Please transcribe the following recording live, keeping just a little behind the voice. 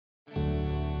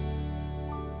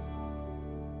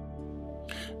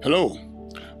Hello,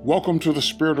 welcome to the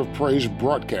Spirit of Praise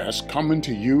broadcast coming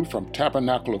to you from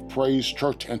Tabernacle of Praise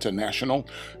Church International,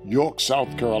 York,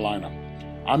 South Carolina.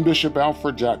 I'm Bishop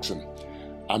Alfred Jackson.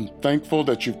 I'm thankful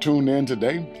that you've tuned in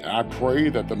today. I pray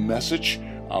that the message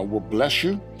will bless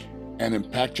you and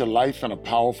impact your life in a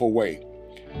powerful way.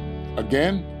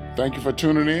 Again, thank you for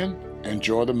tuning in.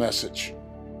 Enjoy the message.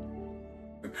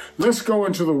 Let's go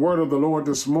into the word of the Lord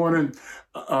this morning.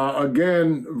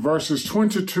 Again, verses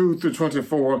 22 through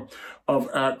 24 of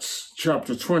Acts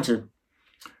chapter 20.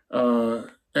 And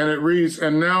it reads,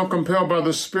 "And now, compelled by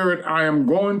the Spirit, I am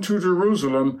going to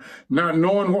Jerusalem, not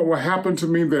knowing what will happen to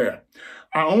me there.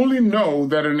 I only know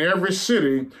that in every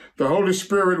city, the Holy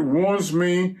Spirit warns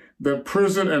me that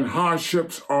prison and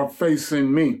hardships are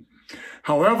facing me.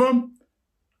 However,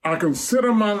 I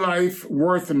consider my life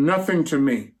worth nothing to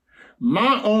me.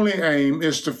 My only aim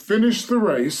is to finish the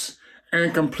race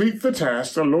and complete the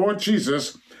task the Lord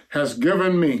Jesus has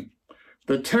given me,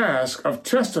 the task of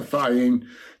testifying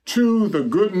to the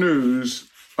good news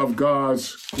of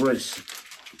God's grace."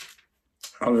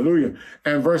 Hallelujah.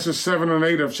 And verses 7 and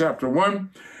 8 of chapter 1,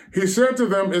 he said to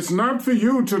them, "It's not for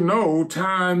you to know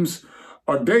times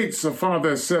or dates the Father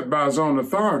has set by his own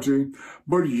authority,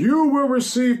 but you will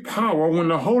receive power when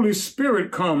the Holy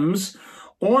Spirit comes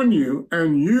on you,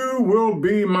 and you will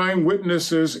be my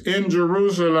witnesses in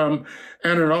Jerusalem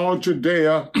and in all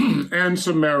Judea and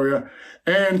Samaria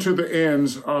and to the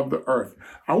ends of the earth."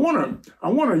 I want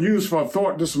to use for a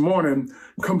thought this morning,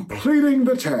 completing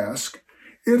the task.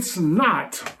 It's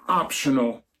not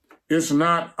optional. It's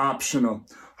not optional.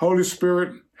 Holy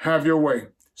Spirit, have your way.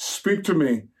 Speak to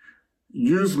me.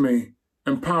 Use me.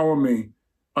 Empower me.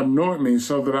 Anoint me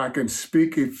so that I can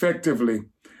speak effectively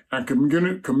and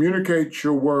communicate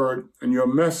your word and your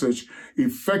message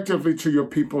effectively to your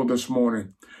people this morning.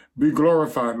 Be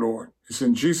glorified, Lord. It's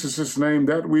in Jesus' name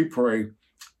that we pray.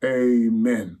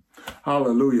 Amen.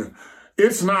 Hallelujah.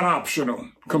 It's not optional.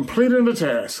 Completing the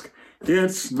task,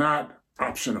 it's not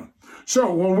optional.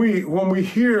 So when we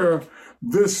hear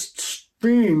this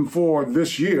theme for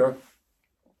this year,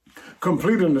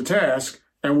 completing the task,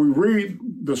 and we read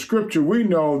the scripture, we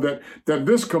know that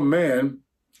this command,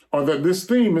 or that this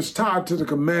theme is tied to the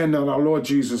command that our Lord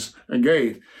Jesus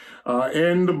gave.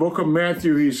 In the book of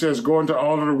Matthew, he says, "Go into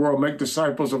all of the world, make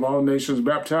disciples of all nations,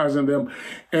 baptizing them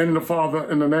in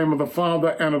the name of the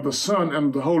Father and of the Son and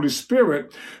of the Holy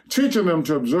Spirit, teaching them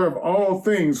to observe all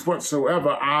things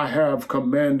whatsoever I have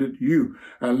commanded you.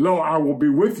 And lo, I will be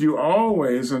with you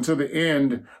always until the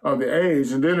end of the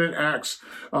age." And then in Acts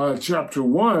chapter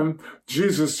 1,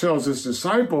 Jesus tells his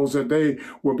disciples that they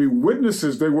will be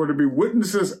witnesses. They were to be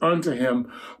witnesses unto him,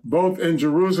 both in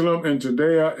Jerusalem and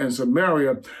Judea and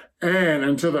Samaria, and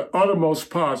unto the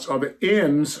uttermost parts or the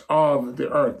ends of the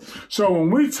earth. So when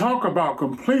we talk about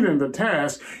completing the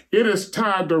task, it is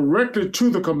tied directly to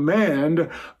the command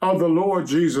of the Lord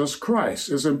Jesus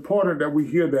Christ. It's important that we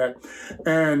hear that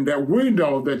and that we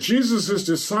know that Jesus'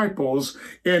 disciples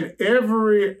in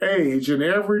every age, in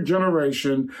every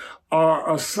generation,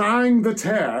 are assigned the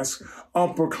task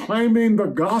of proclaiming the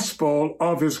gospel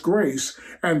of his grace,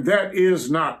 and that is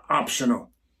not optional.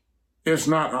 It's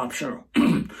not optional.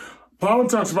 Paul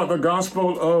talks about the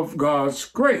gospel of God's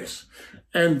grace,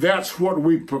 and that's what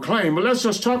we proclaim. But let's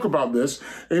just talk about this,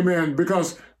 amen,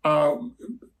 because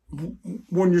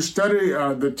when you study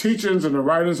the teachings and the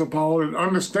writings of Paul and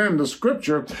understand the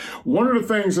scripture, one of the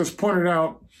things that's pointed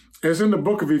out is in the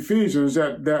book of Ephesians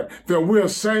that we're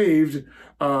saved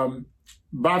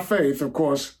by faith, of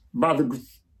course,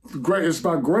 it's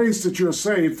by grace that you're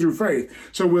saved through faith.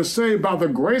 So we're saved by the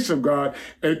grace of God.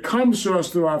 It comes to us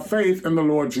through our faith in the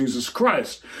Lord Jesus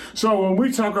Christ. So when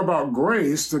we talk about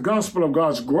grace, the gospel of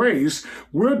God's grace,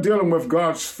 we're dealing with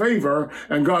God's favor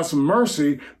and God's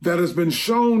mercy that has been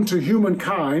shown to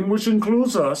humankind, which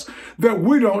includes us, that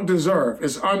we don't deserve.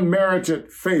 It's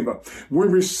unmerited favor. We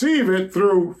receive it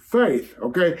through faith,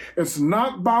 okay? It's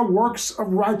not by works of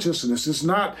righteousness. It's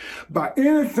not by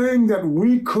anything that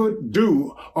we could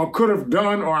do or could have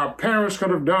done, or our parents could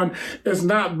have done. It's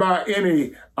not by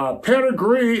any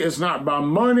pedigree. It's not by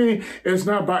money. It's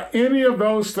not by any of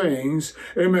those things.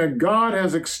 Amen. God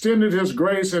has extended his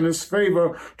grace and his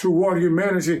favor toward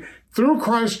humanity through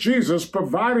Christ Jesus,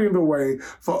 providing the way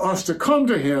for us to come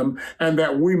to him and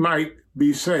that we might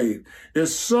be saved.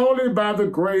 It's solely by the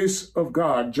grace of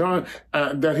God, John,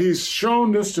 that he's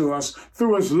shown this to us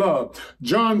through his love.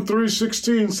 John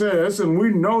 3:16 says, and we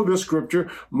know this scripture,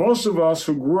 most of us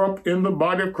who grew up in the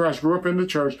body of Christ, grew up in the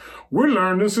church, we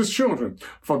learned this as children.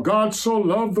 For God so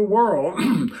loved the world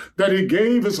that he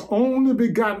gave his only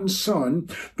begotten Son,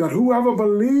 that whoever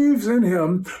believes in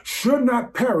him should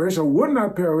not perish or would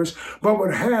not perish, but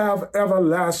would have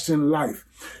everlasting life.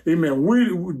 Amen.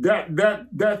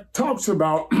 That talks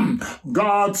about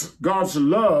God's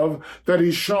love that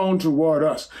he's shown toward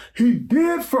us. He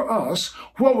did for us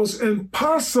what was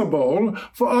impossible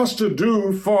for us to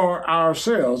do for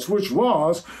ourselves, which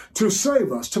was to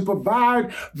save us, to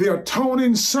provide the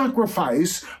atoning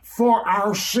sacrifice for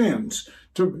our sins.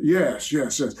 Yes.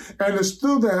 And it's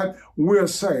through that we're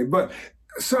saved. But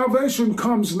salvation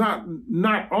comes not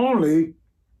only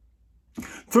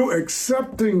through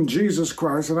accepting Jesus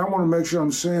Christ, and I want to make sure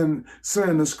I'm saying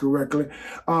this correctly,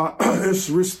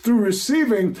 it's through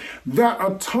receiving that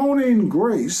atoning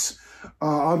grace,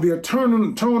 the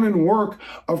atoning work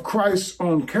of Christ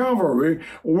on Calvary,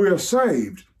 we're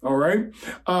saved, all right?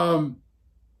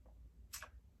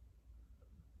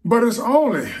 But it's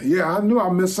only, I knew I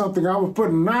missed something. I was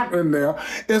putting not in there.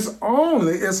 It's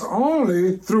only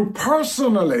through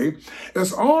personally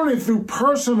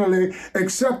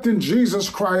accepting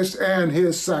Jesus Christ and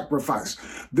his sacrifice.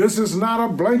 This is not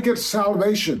a blanket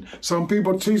salvation. Some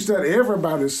people teach that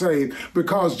everybody's saved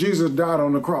because Jesus died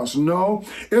on the cross. No,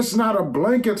 it's not a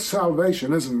blanket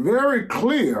salvation. It's very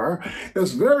clear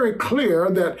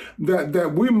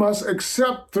that we must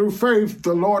accept through faith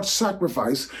the Lord's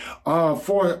sacrifice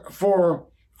for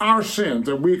our sins,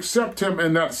 that we accept him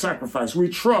in that sacrifice. We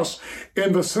trust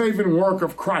in the saving work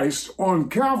of Christ on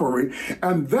Calvary,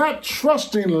 and that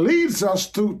trusting leads us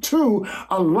to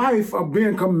a life of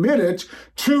being committed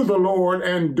to the Lord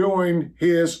and doing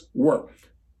his work.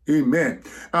 Amen.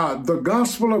 The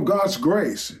gospel of God's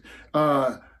grace,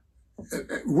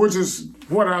 which is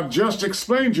what I've just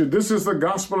explained to you. This is the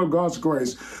gospel of God's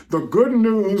grace, the good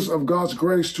news of God's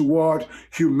grace toward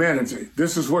humanity.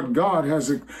 This is what God has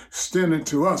extended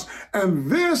to us. And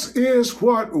this is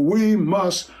what we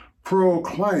must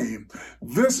proclaim.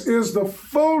 This is the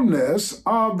fullness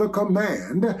of the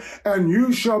command, and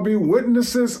you shall be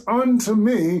witnesses unto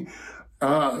me,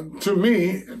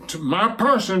 to my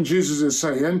person, Jesus is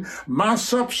saying, my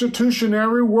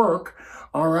substitutionary work,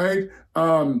 all right,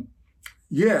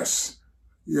 Yes.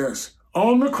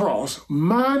 On the cross,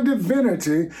 my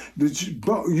divinity,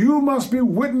 you must be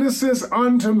witnesses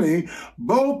unto me,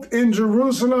 both in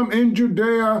Jerusalem, in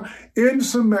Judea, in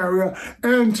Samaria,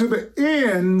 and to the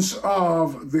ends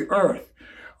of the earth.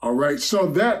 All right, so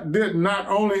that did not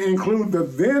only include the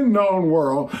then known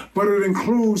world, but it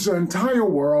includes the entire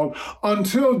world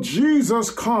until Jesus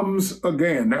comes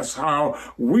again. That's how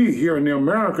we here in the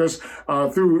Americas,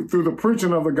 through the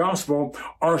preaching of the gospel,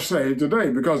 are saved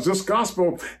today, because this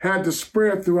gospel had to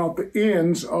spread throughout the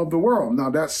ends of the world.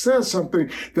 Now that says something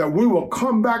that we will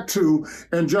come back to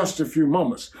in just a few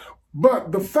moments.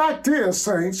 But the fact is,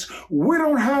 saints, we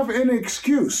don't have any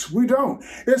excuse. We don't.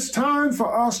 It's time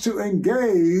for us to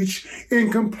engage in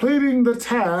completing the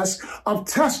task of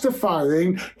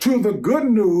testifying to the good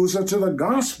news and to the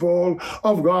gospel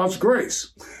of God's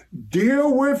grace.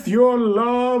 Deal with your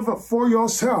love for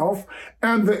yourself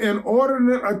and the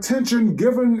inordinate attention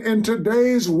given in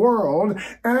today's world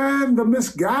and the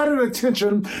misguided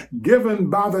attention given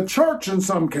by the church in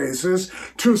some cases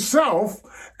to self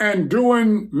and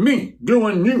doing you,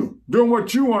 doing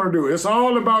what you want to do. It's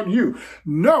all about you.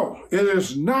 No, it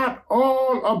is not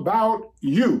all about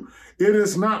you. It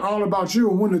is not all about you.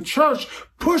 And when the church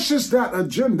pushes that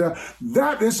agenda,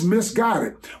 that is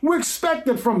misguided. We expect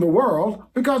it from the world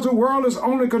because the world is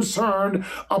only concerned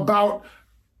about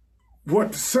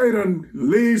what Satan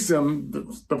leads them,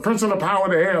 the prince of the power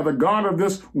of the air, the god of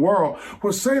this world,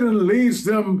 what Satan leads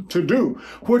them to do,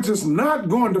 which is not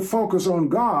going to focus on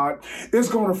God, it's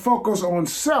going to focus on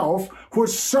self,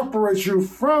 which separates you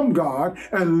from God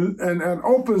and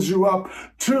opens you up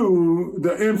to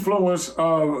the influence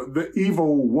of the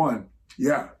evil one.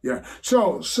 Yeah.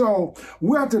 So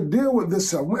we have to deal with this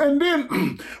stuff. And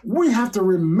then we have to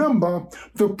remember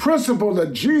the principle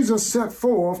that Jesus set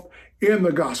forth in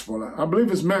the gospel. I believe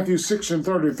it's Matthew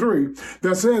 6:33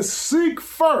 that says, seek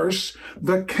first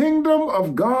the kingdom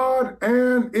of God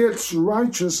and its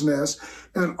righteousness,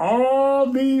 and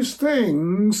all these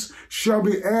things shall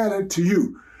be added to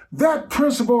you. That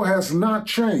principle has not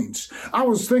changed. I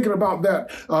was thinking about that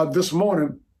this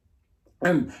morning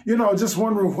And, just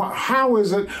wondering how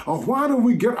is it, or why do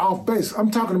we get off base? I'm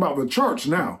talking about the church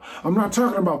now. I'm not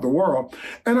talking about the world.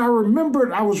 And I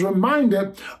was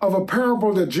reminded of a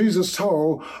parable that Jesus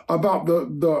told about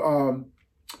the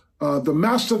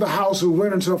master of the house who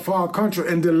went into a far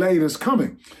country and delayed his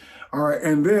coming. All right.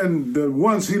 And then the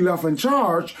ones he left in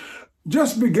charge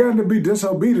just began to be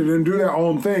disobedient and do their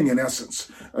own thing, in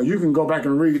essence. You can go back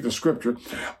and read the scripture.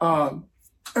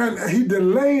 And he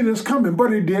delayed his coming,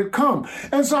 but he did come.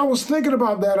 And so I was thinking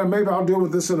about that, and maybe I'll deal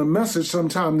with this in a message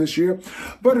sometime this year.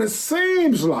 But it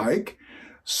seems like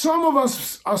some of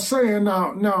us are saying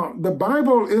now the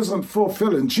Bible isn't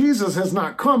fulfilling. Jesus has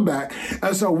not come back.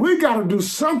 And so we got to do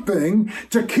something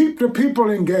to keep the people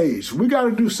engaged. We got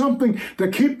to do something to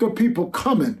keep the people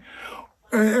coming.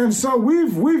 And so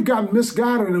we've gotten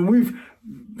misguided, and we've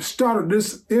started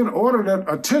this inordinate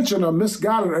attention or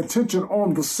misguided attention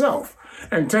on the self,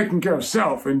 and taking care of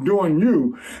self and doing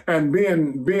you and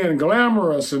being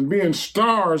glamorous and being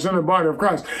stars in the body of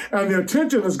Christ. And the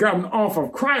attention has gotten off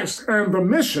of Christ and the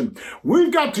mission.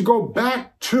 We've got to go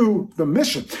back to the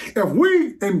mission. If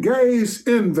we engage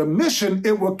in the mission,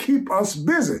 it will keep us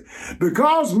busy.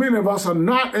 Because many of us are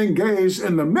not engaged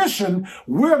in the mission,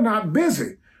 we're not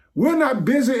busy. We're not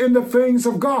busy in the things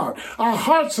of God. Our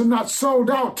hearts are not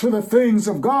sold out to the things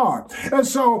of God. And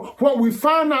so what we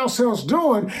find ourselves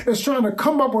doing is trying to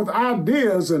come up with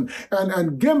ideas and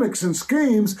gimmicks and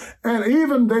schemes. And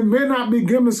even they may not be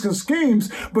gimmicks and schemes,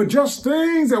 but just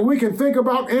things that we can think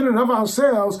about in and of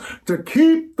ourselves to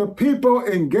keep the people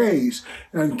engaged.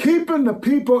 And keeping the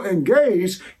people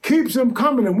engaged keeps them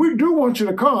coming. And we do want you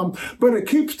to come, but it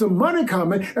keeps the money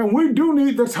coming. And we do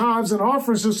need the tithes and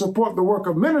offerings to support the work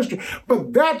of ministry.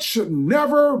 But that should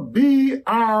never be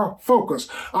our focus.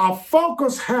 Our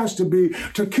focus has to be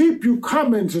to keep you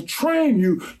coming, to train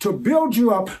you, to build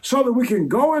you up so that we can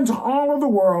go into all of the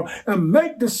world and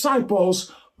make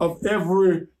disciples of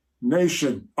every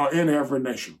nation or in every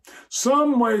nation.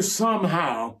 Some way,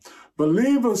 somehow,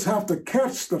 believers have to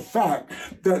catch the fact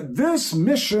that this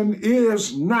mission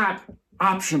is not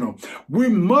optional. We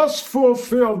must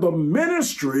fulfill the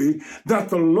ministry that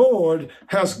the Lord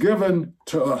has given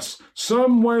to us.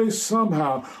 Some way,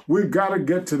 somehow, we've got to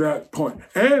get to that point.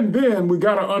 And then we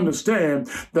got to understand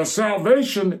that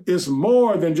salvation is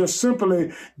more than just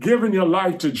simply giving your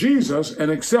life to Jesus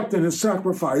and accepting his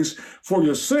sacrifice for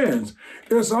your sins.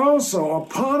 It's also a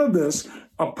part of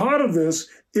this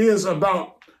is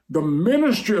about the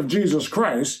ministry of Jesus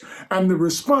Christ and the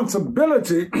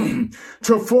responsibility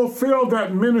to fulfill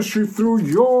that ministry through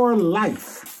your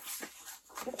life.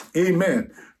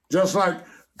 Amen. Just like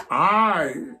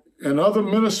I and other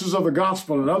ministers of the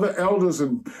gospel and other elders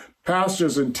and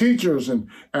pastors and teachers and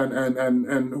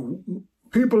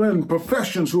people in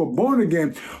professions who are born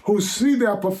again, who see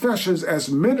their professions as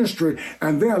ministry,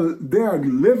 and they're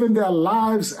living their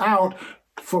lives out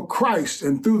for Christ,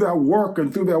 and through their work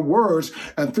and through their words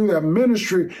and through their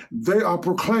ministry, they are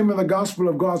proclaiming the gospel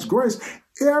of God's grace.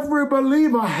 Every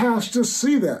believer has to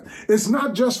see that. It's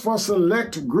not just for a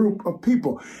select group of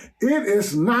people. It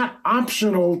is not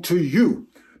optional to you.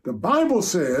 The Bible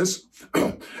says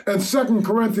in 2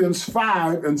 Corinthians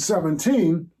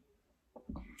 5:17,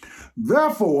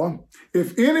 therefore,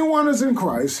 if anyone is in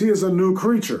Christ, he is a new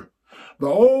creature. The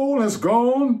old has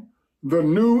gone, the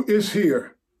new is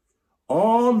here.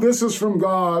 All this is from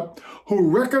God, who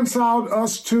reconciled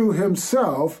us to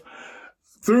himself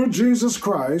through Jesus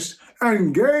Christ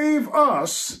and gave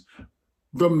us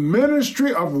the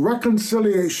ministry of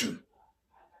reconciliation.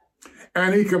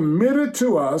 And he committed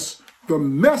to us the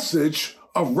message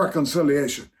of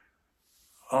reconciliation.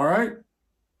 All right?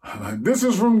 This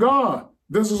is from God.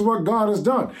 This is what God has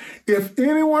done. If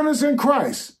anyone is in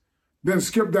Christ, then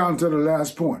skip down to the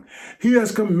last point. He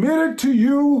has committed to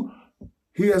you.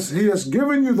 He has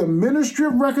given you the ministry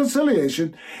of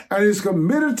reconciliation, and he's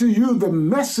committed to you the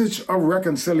message of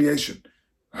reconciliation.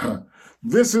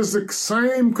 This is the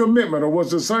same commitment, or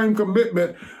was the same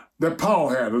commitment that Paul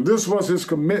had, or this was his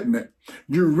commitment.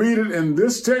 You read it in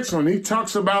this text when he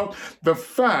talks about the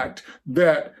fact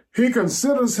that he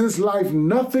considers his life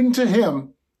nothing to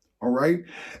him, all right,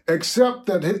 except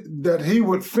that he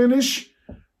would finish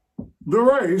the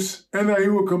race and that he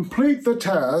would complete the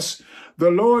task the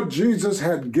Lord Jesus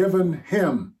had given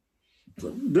him.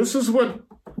 So this is what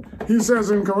he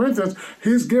says in Corinthians.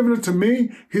 He's given it to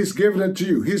me. He's given it to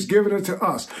you. He's given it to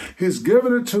us. He's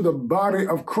given it to the body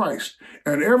of Christ.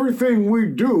 And everything we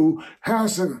do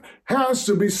has has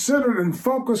to be centered and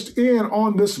focused in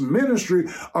on this ministry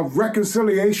of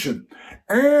reconciliation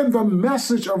and the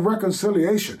message of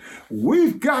reconciliation.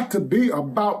 We've got to be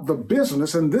about the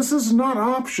business, and this is not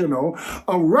optional,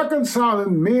 of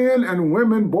reconciling men and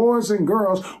women, boys and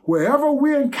girls, wherever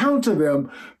we encounter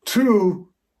them, to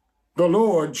the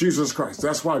Lord Jesus Christ.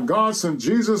 That's why God sent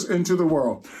Jesus into the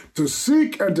world, to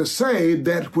seek and to save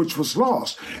that which was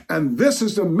lost. And this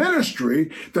is the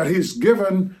ministry that he's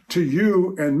given to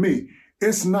you and me.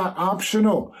 It's not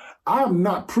optional. I'm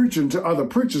not preaching to other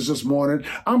preachers this morning.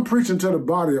 I'm preaching to the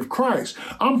body of Christ.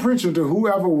 I'm preaching to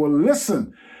whoever will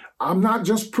listen. I'm not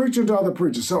just preaching to other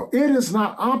preachers. So it is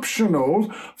not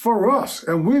optional for us.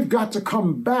 And we've got to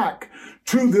come back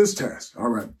to this task. All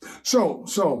right.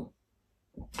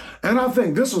 And I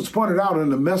think this was pointed out in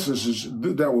the messages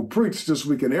that were preached this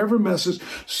week. In every message,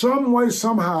 some way,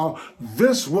 somehow,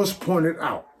 this was pointed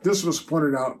out. This was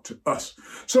pointed out to us.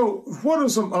 So what are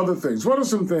some other things? What are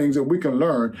some things that we can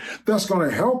learn that's going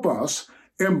to help us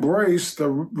embrace the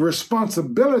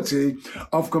responsibility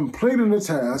of completing the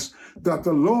task that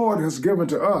the Lord has given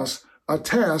to us, a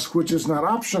task which is not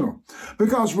optional?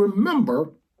 Because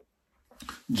remember,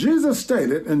 Jesus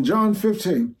stated in John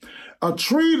 15, a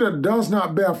tree that does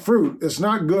not bear fruit is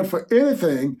not good for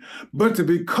anything but to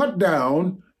be cut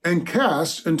down and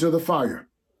cast into the fire.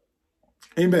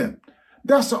 Amen.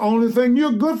 That's the only thing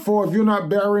you're good for if you're not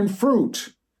bearing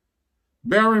fruit.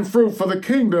 Bearing fruit for the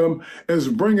kingdom is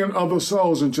bringing other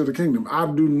souls into the kingdom. I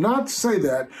do not say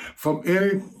that from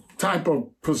any type of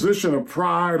position of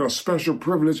pride or special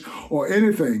privilege or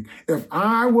anything. If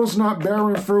I was not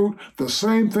bearing fruit, the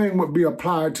same thing would be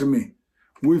applied to me.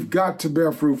 We've got to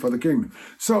bear fruit for the kingdom.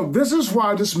 So this is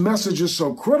why this message is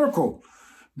so critical.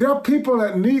 There are people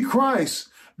that need Christ.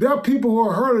 There are people who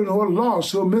are hurting, who are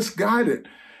lost, who are misguided.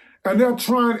 And they're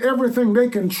trying everything they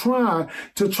can try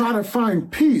to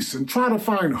find peace and try to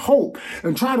find hope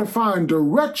and try to find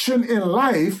direction in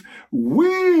life.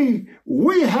 We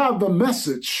have the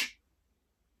message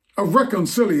of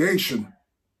reconciliation.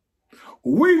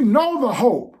 We know the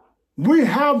hope. We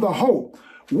have the hope.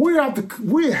 We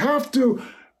have to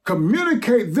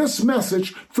communicate this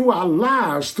message through our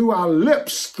lives, through our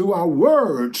lips, through our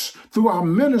words, through our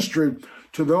ministry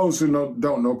to those who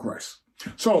don't know Christ.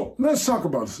 So let's talk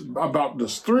about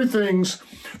this. 3 things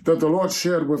that the Lord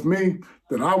shared with me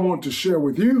that I want to share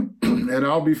with you, and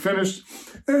I'll be finished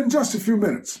in just a few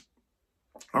minutes.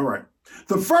 All right.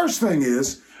 The first thing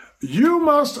is you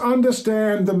must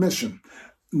understand the mission.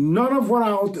 None of what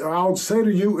I'll say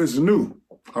to you is new.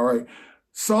 All right.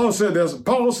 Solomon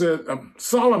said,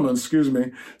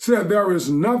 there is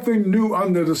nothing new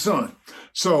under the sun.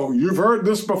 So you've heard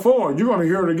this before. You're going to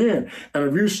hear it again. And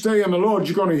if you stay in the Lord,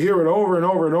 you're going to hear it over and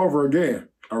over and over again.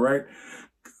 All right.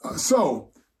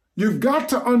 So you've got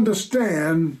to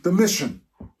understand the mission.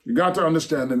 You got to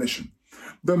understand the mission.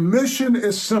 The mission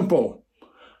is simple.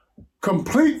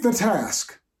 Complete the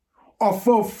task or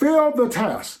fulfill the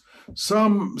task.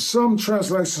 Some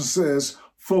translation says,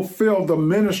 fulfill the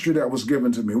ministry that was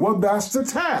given to me. Well, that's the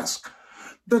task.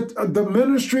 The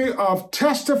ministry of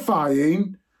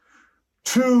testifying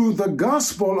to the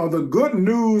gospel or the good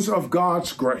news of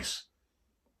God's grace.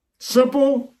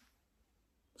 Simple,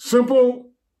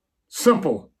 simple,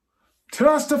 simple.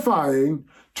 Testifying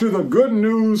to the good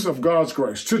news of God's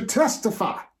grace. To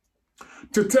testify.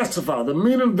 To testify. The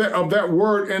meaning of that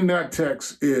word in that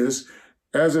text is,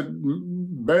 as it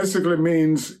basically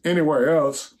means anywhere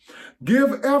else,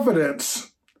 give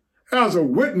evidence as a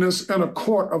witness in a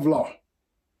court of law.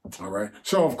 All right.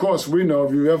 So, of course, we know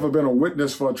if you've ever been a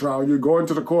witness for a trial, you go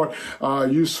into the court,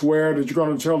 you swear that you're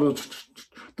going to tell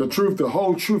the truth, the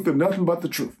whole truth, and nothing but the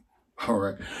truth. All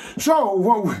right. So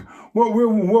what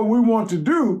we want to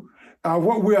do,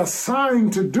 what we're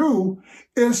assigned to do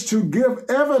is to give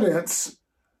evidence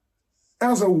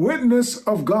as a witness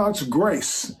of God's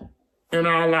grace in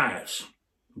our lives.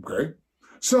 Okay.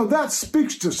 So that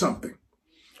speaks to something.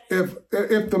 If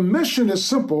the mission is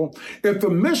simple, if the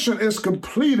mission is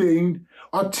completing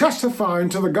or testifying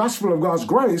to the gospel of God's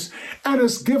grace and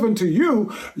it's given to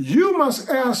you, you must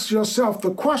ask yourself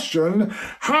the question,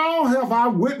 how have I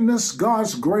witnessed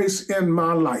God's grace in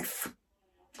my life?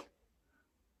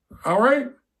 All right?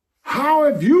 How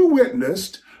have you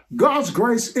witnessed God's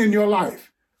grace in your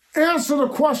life? Answer the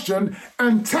question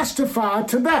and testify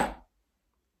to that.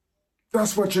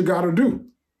 That's what you got to do.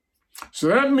 So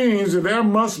that means that there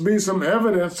must be some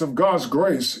evidence of God's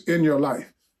grace in your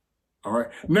life. All right.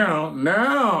 Now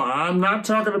I'm not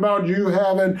talking about you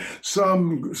having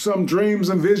some dreams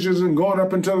and visions and going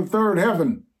up into the third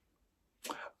heaven.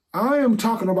 I am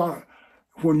talking about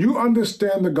when you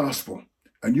understand the gospel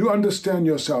and you understand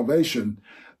your salvation,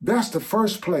 That's the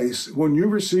first place when you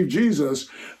receive Jesus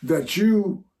that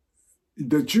you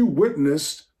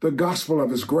witnessed the gospel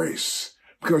of his grace,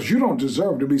 because you don't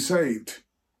deserve to be saved.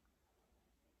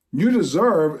 You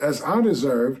deserve, as I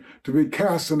deserve, to be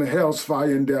cast into hell's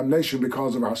fire and damnation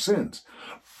because of our sins.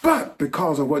 But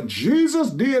because of what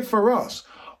Jesus did for us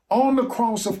on the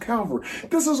cross of Calvary,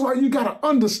 this is why you got to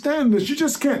understand this. You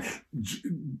just can't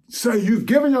say you've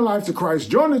given your life to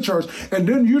Christ, join the church, and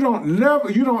then you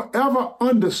don't ever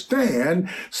understand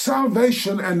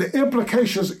salvation and the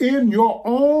implications in your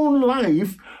own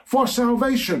life for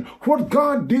salvation, what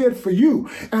God did for you.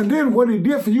 And then what he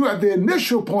did for you at the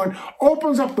initial point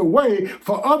opens up the way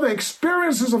for other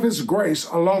experiences of his grace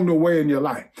along the way in your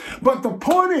life. But the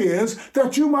point is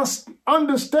that you must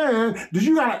understand that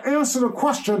you got to answer the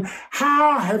question,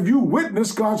 how have you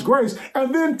witnessed God's grace?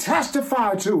 And then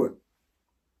testify to it.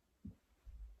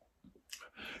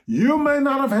 You may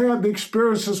not have had the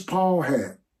experiences Paul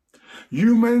had.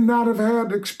 You may not have had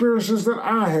the experiences that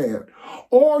I had.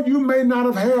 Or you may not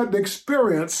have had the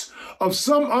experience of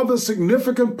some other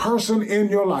significant person in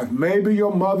your life. Maybe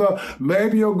your mother,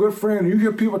 maybe your good friend. You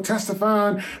hear people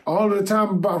testifying all the time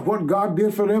about what God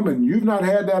did for them, and you've not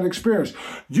had that experience.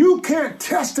 You can't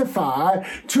testify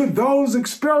to those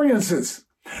experiences.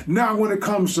 Now, when it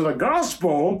comes to the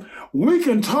gospel, we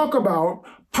can talk about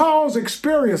Paul's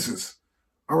experiences.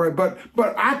 All right, but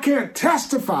I can't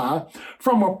testify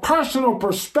from a personal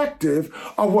perspective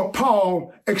of what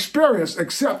Paul experienced,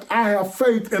 except I have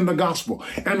faith in the gospel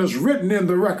and it's written in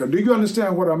the record. Do you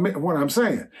understand what I'm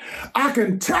saying? I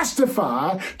can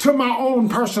testify to my own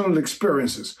personal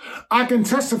experiences. I can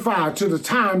testify to the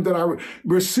time that I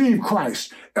received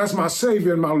Christ as my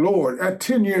Savior and my Lord at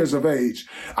 10 years of age.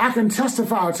 I can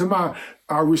testify to my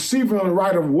receiving the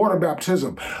rite of water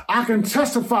baptism. I can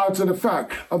testify to the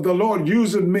fact of the Lord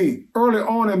using me early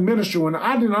on in ministry when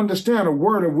I didn't understand a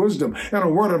word of wisdom and a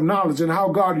word of knowledge, and how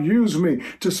God used me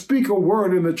to speak a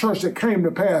word in the church that came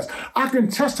to pass. I can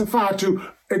testify to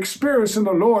experiencing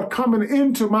the Lord coming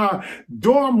into my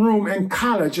dorm room in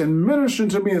college and ministering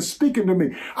to me and speaking to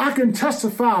me. I can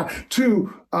testify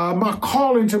to my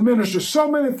calling to minister. So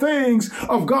many things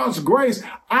of God's grace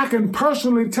I can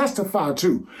personally testify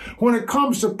to. When it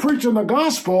comes to preaching the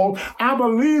gospel, I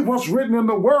believe what's written in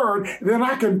the word, then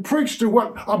I can preach to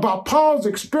about Paul's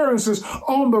experiences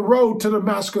on the road to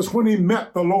Damascus when he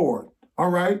met the Lord. All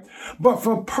right. But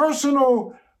from a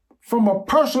personal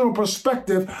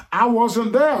perspective, I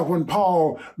wasn't there when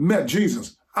Paul met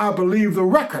Jesus. I believe the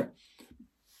record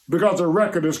because the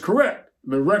record is correct.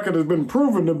 The record has been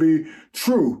proven to be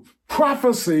true.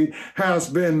 Prophecy has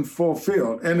been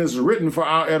fulfilled and is written for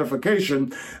our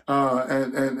edification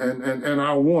and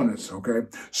our warnings. Okay.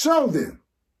 So then,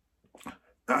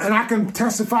 and I can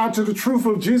testify to the truth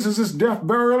of Jesus' death,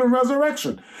 burial, and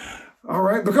resurrection. All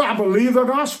right, because I believe the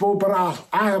gospel, but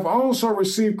I have also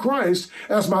received Christ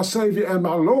as my Savior and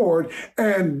my Lord.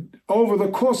 And over the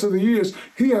course of the years,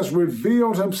 he has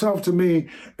revealed himself to me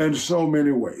in so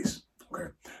many ways.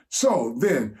 Okay, so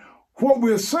then what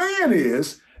we're saying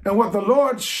is, and what the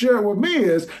Lord shared with me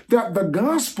is that the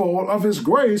gospel of his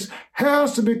grace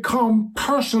has to become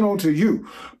personal to you.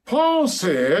 Paul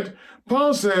said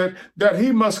that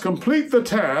he must complete the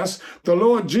task the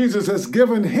Lord Jesus has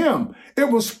given him. It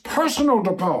was personal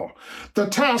to Paul, the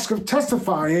task of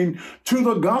testifying to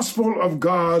the gospel of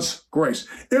God's grace.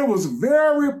 It was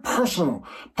very personal.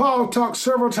 Paul talked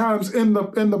several times in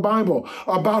the Bible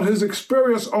about his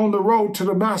experience on the road to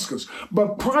Damascus,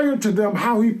 but prior to them,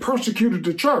 how he persecuted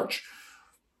the church.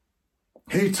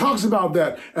 He talks about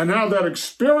that and how that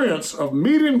experience of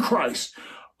meeting Christ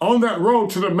on that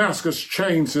road to Damascus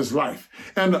changed his life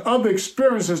and the other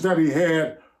experiences that he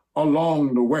had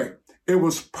along the way. It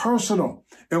was personal.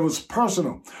 It was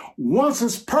personal. Once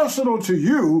it's personal to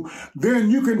you, then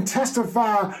you can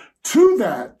testify to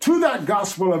that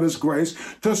gospel of his grace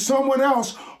to someone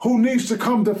else who needs to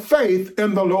come to faith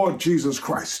in the Lord Jesus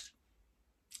Christ.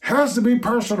 Has to be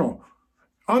personal.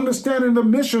 Understanding the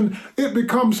mission, it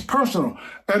becomes personal.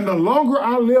 And the longer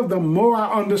I live, the more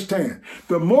I understand.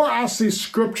 The more I see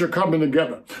scripture coming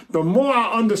together. The more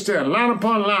I understand, line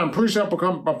upon line, precept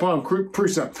upon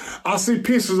precept. I see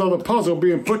pieces of the puzzle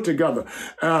being put together.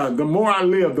 The more I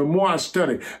live, the more I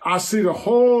study. I see the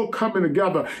whole coming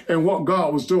together and what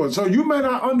God was doing. So you may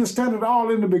not understand it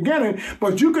all in the beginning,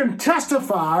 but you can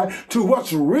testify to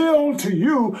what's real to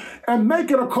you and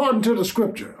make it according to the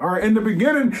scripture. All right. In the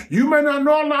beginning, you may not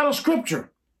know a lot of scripture.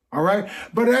 All right.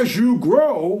 But as you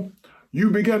grow, you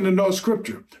begin to know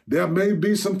scripture. There may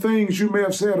be some things you may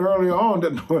have said earlier on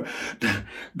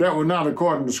that were not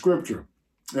according to scripture.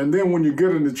 And then when you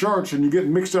get into church and you get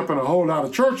mixed up in a whole lot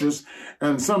of churches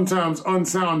and sometimes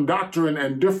unsound doctrine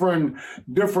and different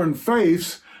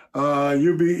faiths,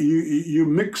 you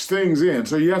mix things in.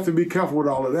 So you have to be careful with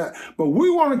all of that. But we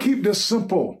want to keep this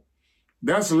simple.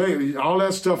 That's late. All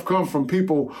that stuff comes from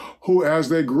people who, as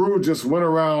they grew, just went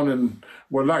around and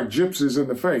were like gypsies in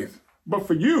the faith. But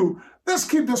for you, let's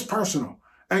keep this personal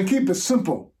and keep it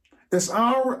simple. It's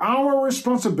our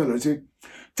responsibility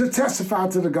to testify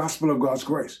to the gospel of God's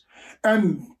grace.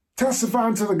 And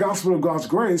testifying to the gospel of God's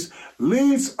grace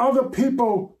leads other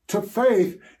people to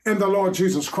faith in the Lord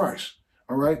Jesus Christ.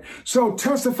 All right. So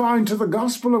testifying to the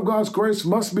gospel of God's grace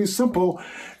must be simple.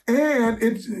 And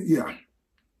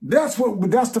that's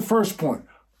the first point.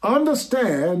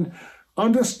 Understanding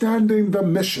the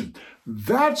mission.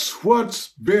 That's what's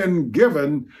been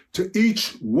given to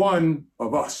each one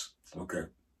of us. Okay.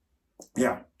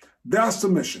 Yeah. That's the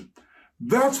mission.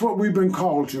 That's what we've been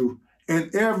called to in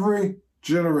every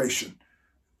generation.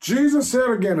 Jesus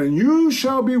said again, and you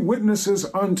shall be witnesses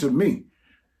unto me.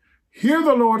 Hear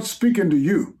the Lord speaking to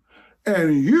you,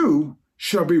 and you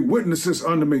shall be witnesses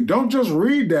unto me. Don't just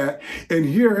read that and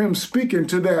hear him speaking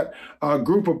to that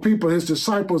group of people, his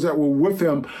disciples that were with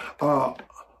him on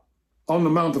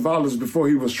the Mount of Olives before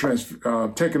he was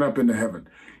taken up into heaven.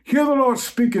 Hear the Lord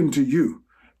speaking to you,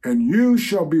 and you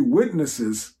shall be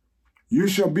witnesses. You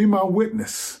shall be my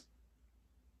witness,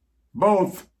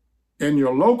 both in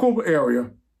your local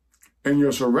area, in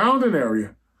your surrounding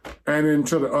area, and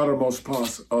into the uttermost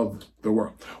parts of the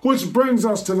world. Which brings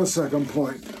us to the second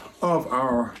point of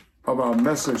our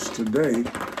message today.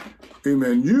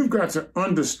 Amen. You've got to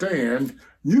understand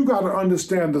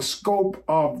the scope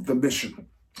of the mission.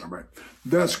 All right.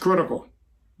 That's critical.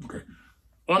 Okay.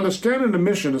 Understanding the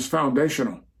mission is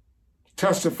foundational.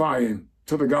 Testifying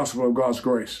to the gospel of God's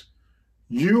grace.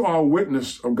 You are a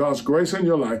witness of God's grace in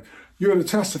your life. You're to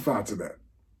testify to that.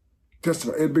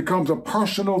 Testify. It becomes a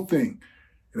personal thing.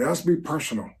 It has to be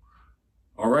personal.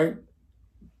 All right?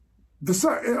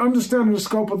 Understanding the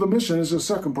scope of the mission is the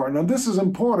second part. Now, this is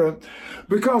important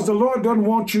because the Lord doesn't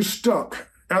want you stuck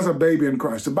as a baby in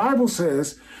Christ. The Bible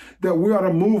says that we ought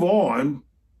to move on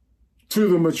to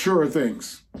the mature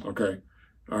things. Okay?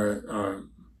 All right.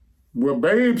 We're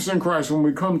babes in Christ when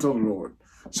we come to the Lord.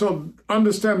 So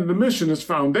understanding the mission is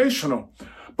foundational.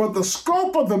 But the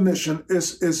scope of the mission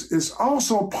is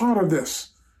also part of this.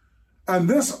 And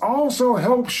this also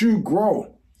helps you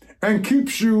grow and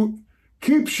keeps you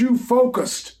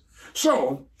focused.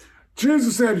 So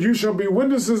Jesus said, you shall be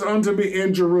witnesses unto me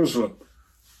in Jerusalem,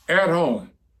 at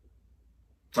home.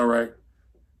 All right.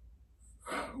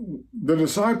 The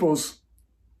disciples,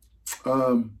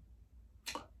 and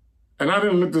I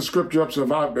didn't look the scripture up, so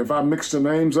if I mixed the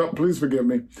names up, please forgive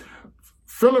me.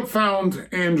 Philip found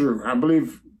Andrew. I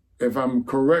believe, if I'm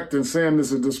correct in saying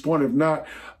this at this point, if not,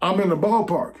 I'm in the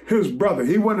ballpark. His brother.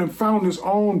 He went and found his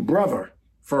own brother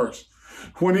first.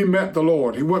 When he met the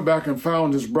Lord, he went back and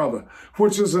found his brother,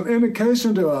 which is an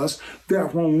indication to us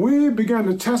that when we begin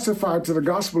to testify to the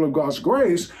gospel of God's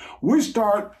grace, we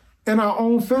start in our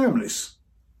own families.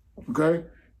 Okay?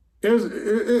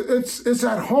 It's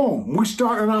at home. We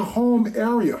start in our home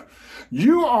area.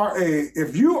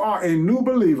 If you are a new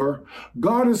believer,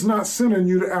 God is not sending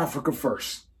you to Africa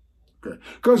first. Okay.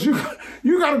 Because you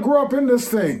got to grow up in this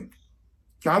thing.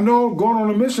 I know going on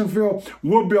a mission field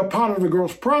will be a part of the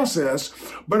growth process,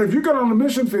 but if you get on the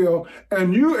mission field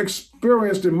and you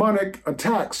experience demonic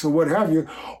attacks or what have you,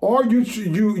 or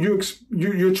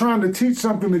you're trying to teach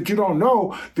something that you don't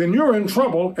know, then you're in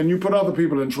trouble and you put other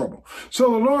people in trouble.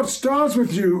 So the Lord starts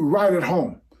with you right at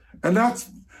home. And that's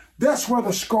where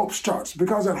the scope starts,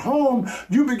 because at home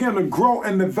you begin to grow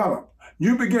and develop.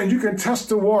 You can test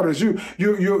the waters.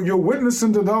 You're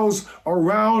witnessing to those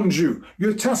around you.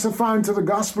 You're testifying to the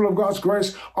gospel of God's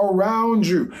grace around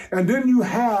you. And then you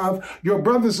have your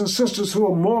brothers and sisters who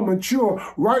are more mature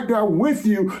right there with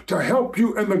you to help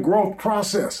you in the growth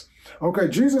process. Okay,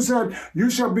 Jesus said,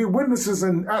 you shall be witnesses.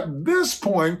 And at this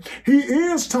point, he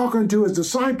is talking to his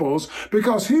disciples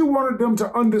because he wanted them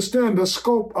to understand the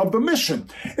scope of the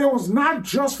mission. It was not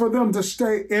just for them to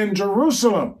stay in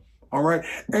Jerusalem. All right.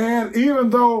 And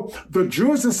even though the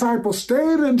Jewish disciples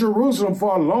stayed in Jerusalem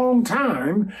for a long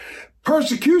time,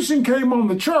 persecution came on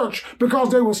the church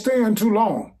because they were staying too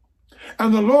long.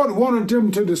 And the Lord wanted them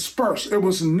to disperse. It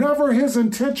was never his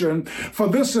intention for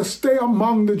this to stay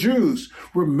among the Jews.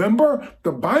 Remember,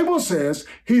 the Bible says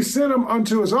he sent them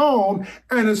unto his own,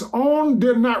 and his own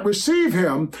did not receive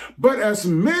him. But as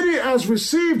many as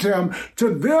received him,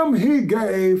 to them he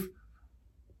gave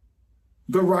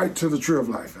the right to the tree of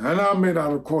life. And I may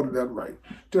not have quoted that right.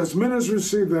 To as many as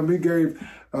received them, he gave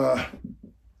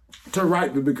the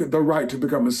right to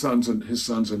become his sons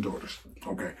and daughters.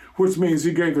 Okay, which means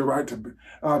he gave the right to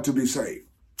be saved.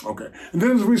 Okay, and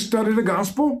then as we study the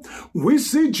gospel, we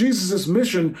see Jesus'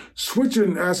 mission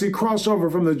switching as he crossed over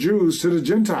from the Jews to the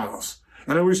Gentiles.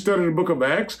 And then we study the book of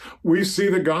Acts, we see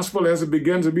the gospel as it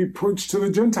begins to be preached to the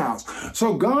Gentiles.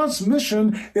 So God's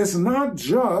mission is not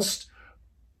just,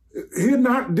 did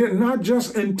not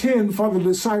just intend for the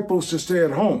disciples to stay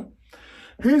at home.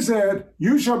 He said,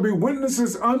 you shall be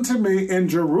witnesses unto me in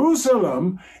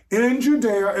Jerusalem, in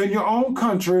Judea, in your own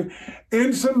country,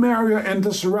 in Samaria, and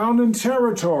the surrounding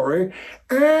territory,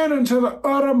 and unto the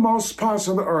uttermost parts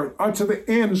of the earth, or to the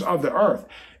ends of the earth.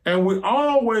 And we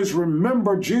always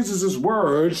remember Jesus'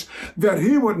 words that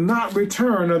he would not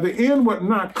return, or the end would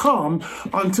not come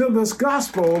until this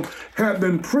gospel had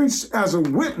been preached as a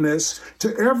witness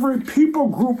to every people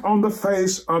group on the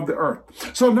face of the earth.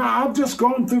 So now I've just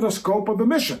gone through the scope of the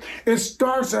mission. It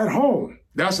starts at home.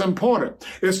 That's important.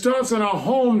 It starts in our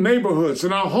home neighborhoods,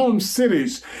 in our home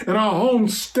cities, in our home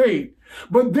state,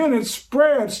 but then it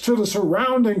spreads to the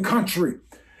surrounding country.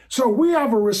 So we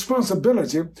have a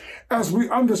responsibility, as we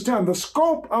understand the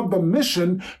scope of the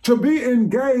mission, to be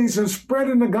engaged in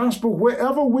spreading the gospel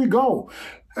wherever we go.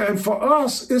 And for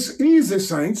us, it's easy,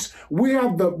 saints. We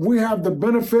have the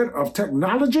benefit of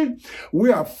technology. We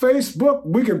have Facebook.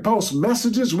 We can post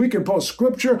messages. We can post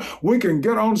scripture. We can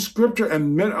get on scripture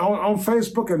and on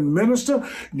Facebook and minister.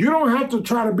 You don't have to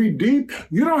try to be deep.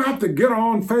 You don't have to get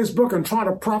on Facebook and try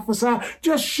to prophesy.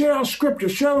 Just share scripture.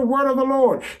 Share the word of the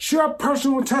Lord. Share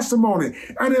personal testimony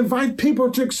and invite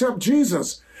people to accept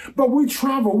Jesus. But we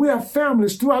travel. We have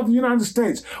families throughout the United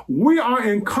States. We are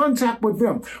in contact with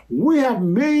them. We have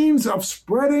means of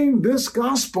spreading this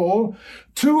gospel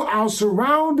to our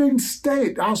surrounding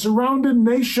state, our surrounding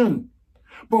nation.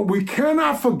 But we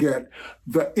cannot forget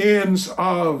the ends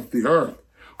of the earth.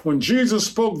 When Jesus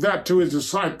spoke that to his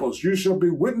disciples, you shall be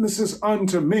witnesses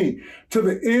unto me to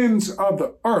the ends of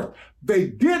the earth. They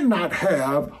did not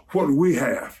have what we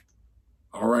have.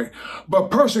 All right. But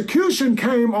persecution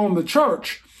came on the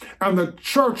church, and the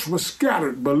church was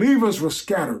scattered. Believers were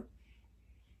scattered.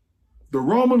 The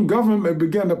Roman government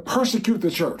began to persecute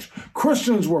the church.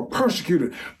 Christians were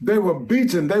persecuted. They were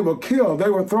beaten. They were killed. They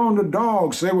were thrown to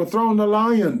dogs. They were thrown to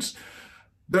lions.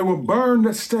 They were burned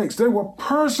at stakes. They were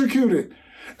persecuted.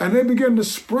 And they began to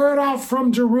spread out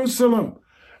from Jerusalem.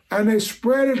 And they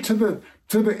spread it to the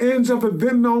ends of the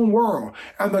then known world.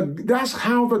 And that's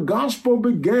how the gospel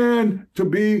began to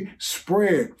be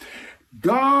spread.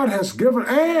 God has given,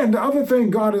 and the other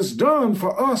thing God has done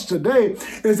for us today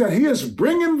is that he is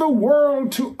bringing the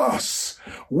world to us.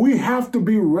 We have to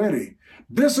be ready.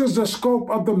 This is the scope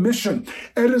of the mission.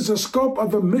 It is the scope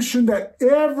of the mission that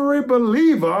every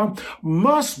believer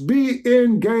must be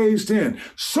engaged in.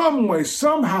 Some way,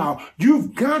 somehow,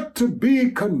 you've got to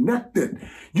be connected.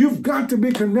 You've got to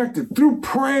be connected through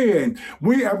praying.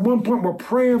 We at one point were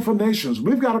praying for nations.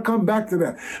 We've got to come back to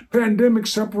that. Pandemic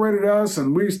separated us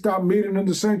and we stopped meeting in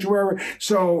the sanctuary.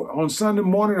 So on Sunday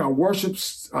morning, our worship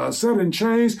set and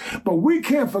changed. But we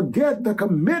can't forget the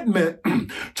commitment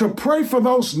to pray for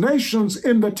those nations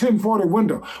in the 1040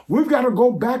 window. We've got to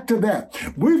go back to that.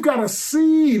 We've got to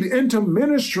seed into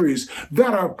ministries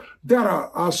that are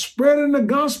spreading the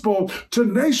gospel to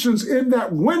nations in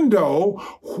that window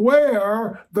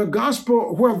where the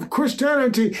gospel, where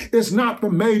Christianity is not the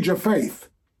major faith.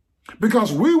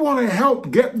 Because we want to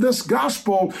help get this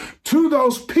gospel to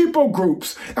those people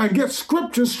groups and get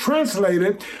scriptures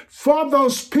translated for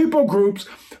those people groups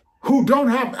who don't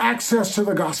have access to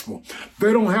the gospel.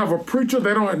 They don't have a preacher.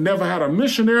 They never had a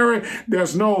missionary.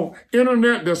 There's no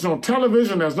internet. There's no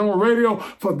television. There's no radio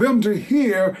for them to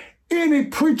hear any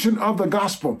preaching of the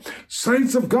gospel.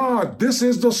 Saints of God, this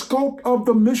is the scope of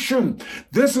the mission.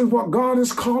 This is what God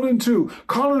is calling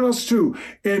us to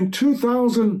in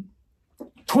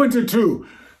 2022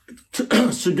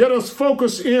 to get us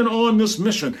focused in on this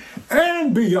mission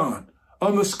and beyond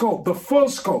on the scope, the full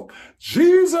scope.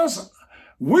 Jesus,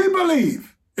 we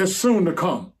believe, is soon to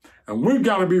come, and we've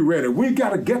got to be ready. We've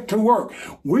got to get to work.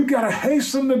 We've got to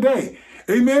hasten the day.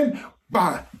 Amen.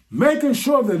 By making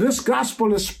sure that this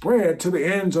gospel is spread to the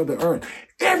ends of the earth.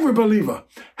 Every believer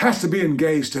has to be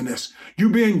engaged in this. You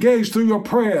be engaged through your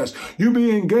prayers. You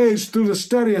be engaged through the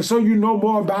study, and so you know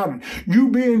more about it. You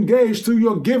be engaged through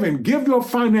your giving. Give your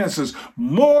finances.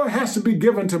 More has to be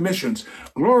given to missions.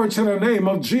 Glory to the name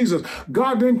of Jesus.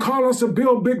 God didn't call us to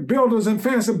build big buildings and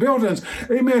fancy buildings.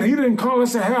 Amen. He didn't call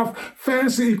us to have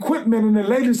fancy equipment and the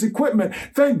latest equipment.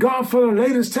 Thank God for the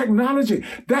latest technology.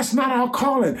 That's not our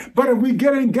calling. But if we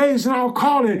get engaged engaged in our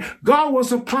calling, God will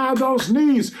supply those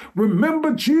needs.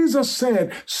 Remember, Jesus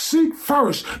said, seek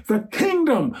first the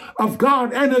kingdom of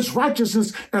God and his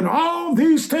righteousness, and all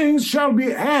these things shall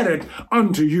be added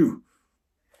unto you.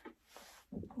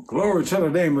 Glory to the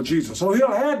name of Jesus. So he'll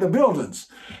add the buildings.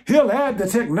 He'll add the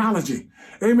technology.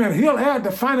 Amen. He'll add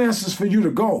the finances for you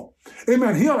to go.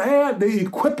 Amen. He'll add the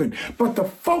equipment. But the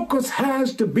focus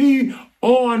has to be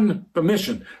on the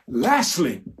mission.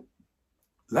 Lastly,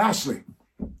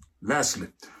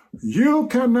 you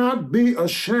cannot be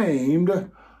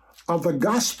ashamed of the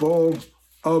gospel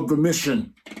of the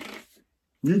mission.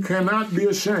 You cannot be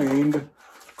ashamed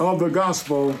of the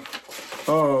gospel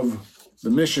of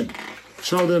the mission.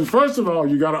 So then, first of all,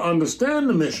 you got to understand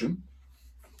the mission.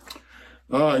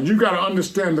 You got to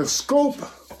understand the scope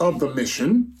of the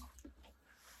mission.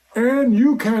 And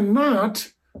you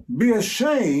cannot be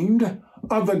ashamed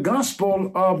of the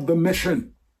gospel of the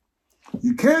mission.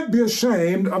 You can't be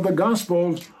ashamed of the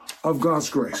gospel of God's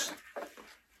grace.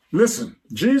 Listen,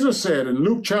 Jesus said in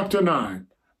Luke chapter 9,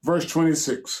 verse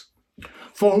 26,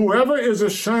 "For whoever is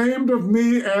ashamed of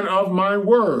me and of my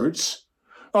words,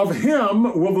 of him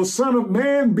will the Son of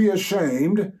Man be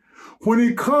ashamed when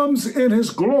he comes in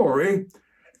his glory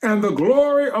and the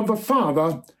glory of the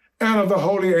Father and of the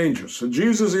holy angels." So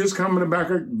Jesus is coming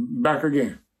back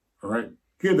again. All right,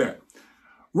 hear that.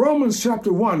 Romans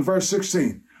chapter 1, verse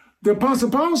 16. The Apostle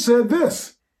Paul said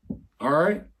this. All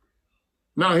right.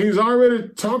 Now he's already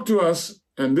talked to us,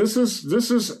 and this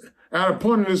is at a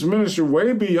point in his ministry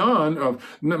way beyond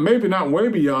maybe not way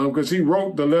beyond, because he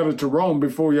wrote the letter to Rome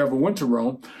before he ever went to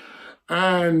Rome.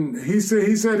 And he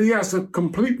said he has to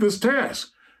complete this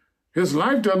task. His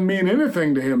life doesn't mean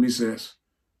anything to him, he says,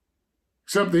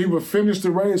 except that he will finish the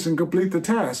race and complete the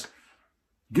task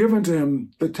given to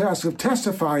him, the task of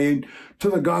testifying to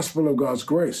the gospel of God's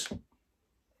grace.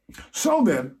 So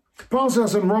then, Paul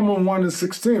says in Romans 1 and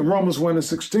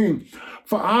 16,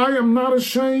 "For I am not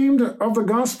ashamed of the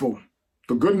gospel,"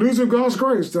 the good news of God's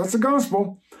grace, that's the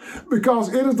gospel, "because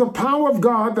it is the power of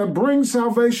God that brings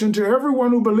salvation to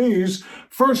everyone who believes,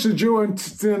 first the Jew and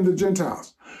then the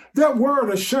Gentiles." That word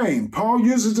ashamed, Paul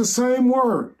uses the same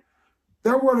word.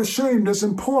 That word ashamed is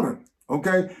important,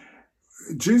 okay?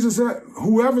 Jesus said,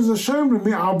 whoever's ashamed of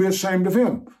me, I'll be ashamed of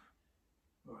him.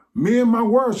 Me and my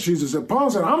words, Jesus said. Paul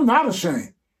said, I'm not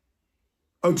ashamed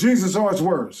of Jesus or his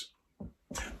words.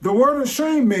 The word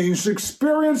ashamed means to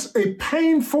experience a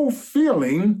painful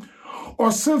feeling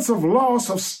or sense of loss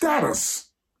of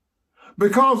status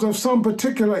because of some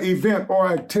particular event or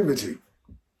activity.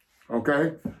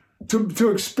 Okay? To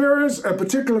experience a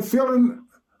particular feeling,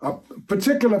 a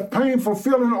particular painful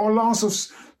feeling or loss of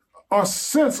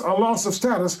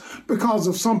status because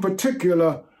of some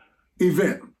particular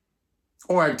event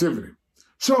or activity.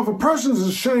 So if a person is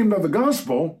ashamed of the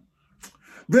gospel,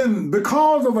 then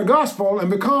because of the gospel and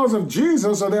because of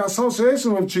Jesus or their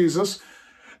association with Jesus,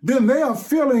 then they are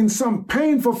feeling some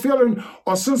painful feeling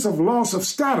or sense of loss of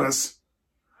status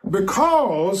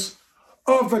because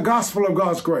of the gospel of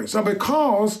God's grace, or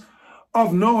because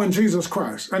of knowing Jesus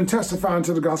Christ and testifying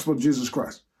to the gospel of Jesus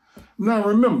Christ. Now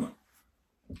remember,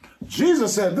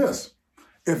 Jesus said this,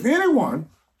 if anyone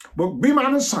will be my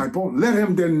disciple, let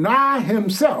him deny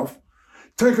himself,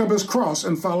 take up his cross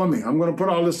and follow me. I'm going to put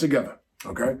all this together,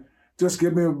 okay? Just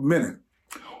give me a minute.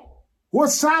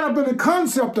 What's tied up in the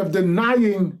concept of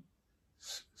denying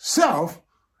self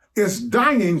is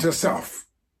dying to self.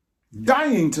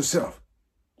 Dying to self.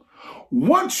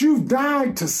 Once you've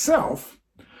died to self,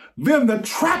 then the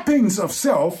trappings of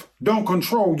self don't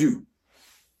control you.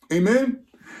 Amen?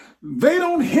 They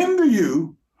don't hinder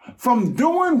you from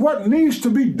doing what needs to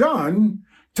be done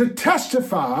to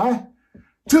testify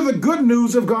to the good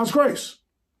news of God's grace.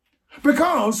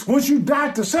 Because once you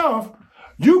die to self,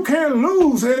 you can't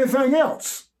lose anything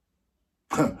else.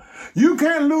 You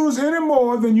can't lose any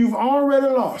more than you've already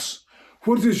lost,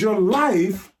 which is your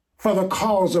life for the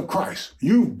cause of Christ.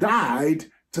 You've died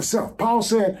to self. Paul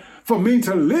said, for me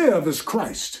to live is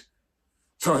Christ.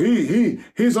 So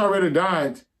he's already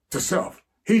died to self.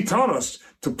 He taught us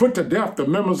to put to death the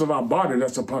members of our body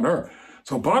that's upon earth.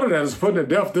 So part of that is putting to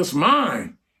death this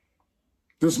mind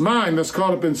that's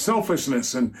caught up in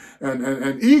selfishness and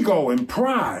ego and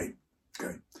pride.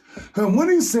 Okay. And when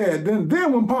he said, then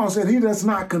when Paul said he does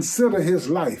not consider his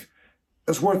life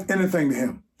as worth anything to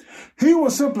him, he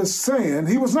was simply saying,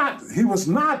 it was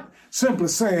not simply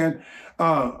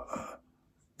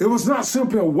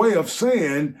a way of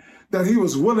saying that he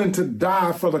was willing to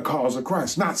die for the cause of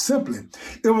Christ. Not simply.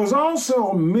 It was also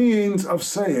a means of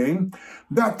saying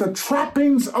that the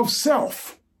trappings of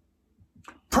self,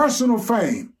 personal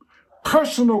fame,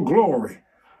 personal glory,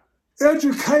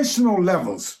 educational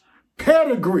levels,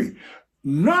 pedigree.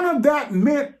 None of that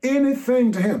meant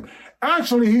anything to him.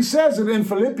 Actually, he says it in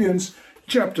Philippians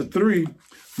chapter 3,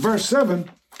 verse 7.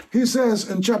 He says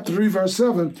in chapter 3, verse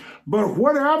 7, but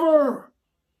whatever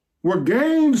were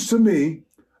gains to me,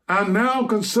 I now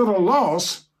consider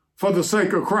loss for the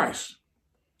sake of Christ.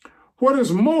 What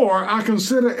is more, I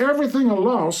consider everything a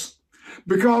loss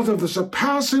because of the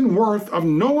surpassing worth of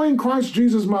knowing Christ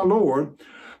Jesus my Lord,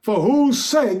 for whose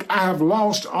sake I have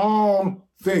lost all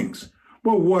things.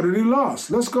 Well, what did he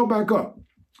lose? Let's go back up,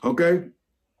 okay?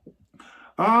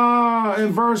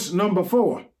 In verse number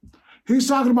 4, he's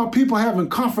talking about people having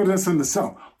confidence in the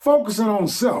self, focusing on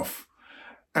self.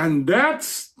 And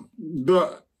that's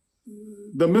the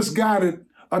misguided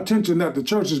attention that the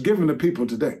church is giving to people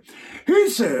today. He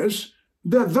says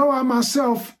that though I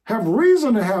myself have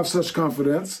reason to have such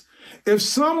confidence, if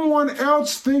someone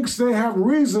else thinks they have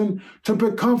reason to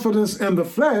put confidence in the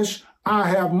flesh, I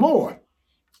have more.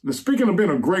 Now, speaking of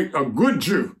being a good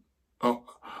Jew,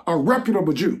 a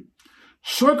reputable Jew,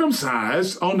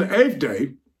 circumcised on the 8th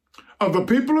day of the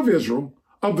people of Israel,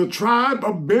 of the tribe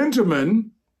of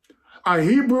Benjamin, a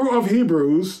Hebrew of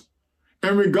Hebrews,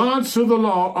 in regards to the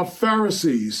law of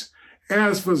Pharisees,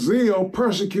 as for zeal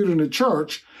persecuting the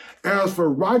church, as for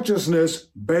righteousness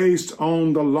based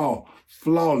on the law,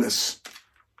 flawless.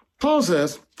 Paul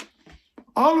says,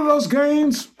 all of those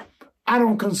gains, I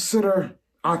consider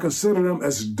them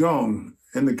as dung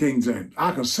in the King James.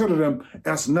 I consider them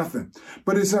as nothing.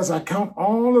 But he says, I count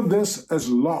all of this as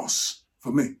loss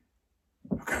for me.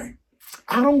 Okay?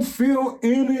 I don't feel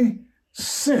any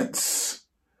sense.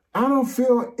 I don't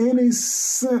feel any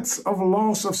sense of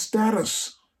loss of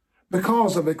status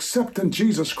because of accepting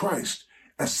Jesus Christ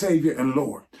as Savior and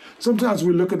Lord. Sometimes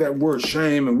we look at that word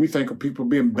shame and we think of people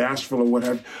being bashful or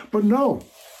whatever. But no,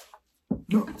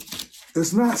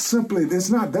 it's not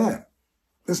that.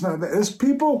 It's not that. It's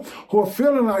people who are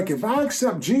feeling like if I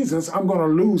accept Jesus, I'm going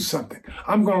to lose something.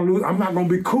 I'm not going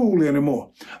to be cool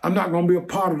anymore. I'm not going to be a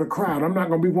part of the crowd. I'm not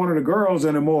going to be one of the girls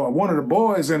anymore, one of the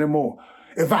boys anymore.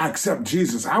 If I accept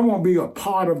Jesus, I won't be a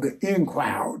part of the in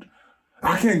crowd.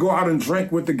 I can't go out and drink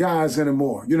with the guys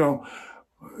anymore.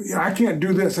 I can't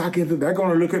do this. I can't do that. They're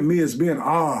going to look at me as being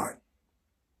odd.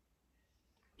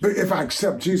 But if I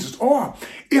accept Jesus, or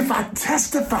if I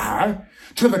testify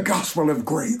to the gospel of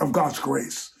God's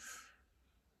grace,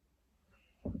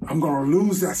 I'm going to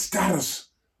lose that status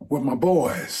with my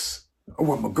boys or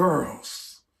with my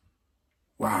girls.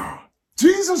 Wow.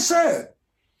 Jesus said,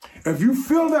 if you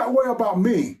feel that way about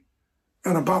me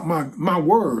and about my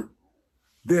word,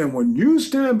 then when you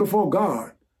stand before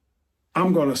God,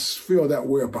 I'm going to feel that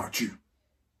way about you.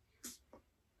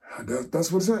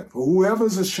 That's what it said. For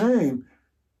whoever's ashamed,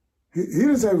 he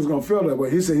didn't say he was going to feel that way.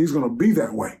 He said he's going to be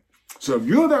that way. So if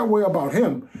you're that way about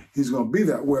him, he's going to be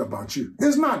that way about you.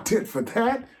 It's not tit for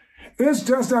tat. It's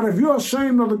just that if you're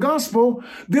ashamed of the gospel,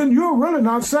 then you're really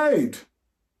not saved.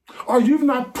 Or you've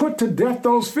not put to death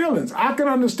those feelings. I can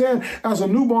understand as a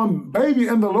newborn baby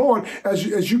in the Lord,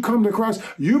 as you come to Christ,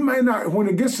 you may not, when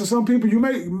it gets to some people, you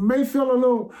may feel a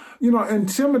little,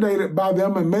 intimidated by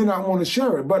them and may not want to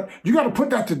share it. But you got to put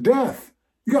that to death.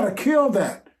 You got to kill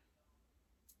that.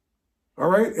 All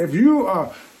right? If you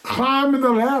are climbing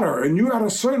the ladder and you're at a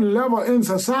certain level in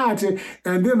society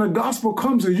and then the gospel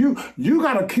comes to you, you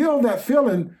got to kill that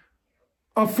feeling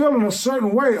of feeling a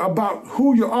certain way about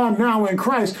who you are now in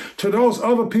Christ to those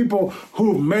other people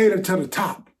who've made it to the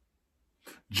top.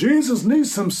 Jesus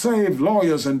needs some saved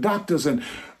lawyers and doctors and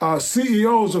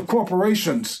CEOs of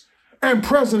corporations and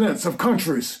presidents of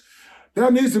countries. There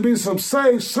needs to be some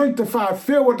saved, sanctified,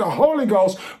 filled with the Holy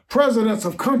Ghost presidents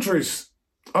of countries,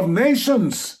 of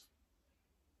nations,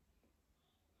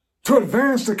 to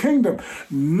advance the kingdom,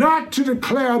 not to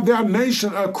declare their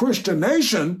nation a Christian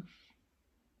nation,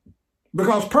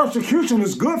 because persecution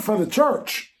is good for the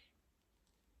church.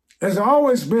 It's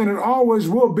always been and always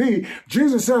will be.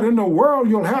 Jesus said, in the world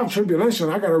you'll have tribulation.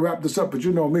 I got to wrap this up, but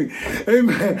you know me.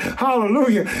 Amen.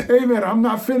 Hallelujah. Amen. I'm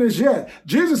not finished yet.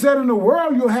 Jesus said, in the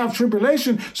world you'll have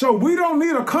tribulation. So we don't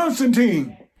need a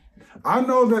Constantine. I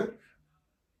know that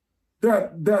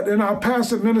in our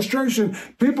past administration,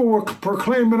 people were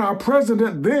proclaiming our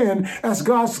president then as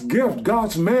God's gift,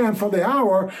 God's man for the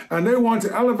hour, and they wanted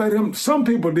to elevate him. Some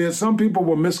people did. Some people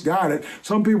were misguided.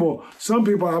 Some people,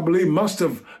 I believe, must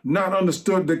have not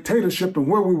understood dictatorship and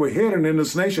where we were heading in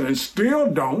this nation, and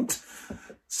still don't.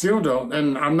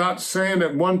 And I'm not saying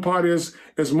that one party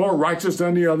is more righteous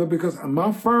than the other, because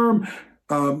my firm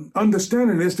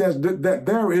understanding is that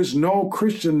there is no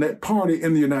Christian party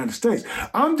in the United States.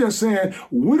 I'm just saying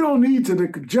we don't need to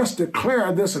just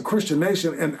declare this a Christian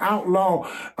nation and outlaw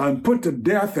and put to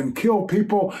death and kill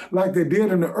people like they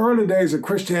did in the early days of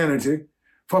Christianity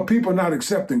for people not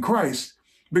accepting Christ,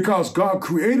 because God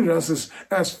created us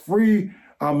as free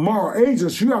moral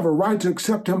agents. You have a right to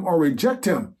accept him or reject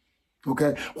him.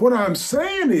 Okay. What I'm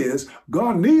saying is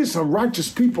God needs some righteous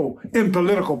people in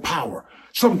political power.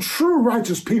 Some true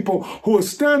righteous people who will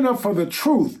stand up for the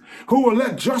truth, who will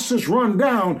let justice run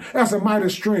down as a mighty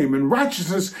stream and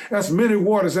righteousness as many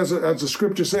waters, as the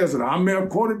scripture says. And I may have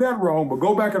quoted that wrong, but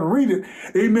go back and read it.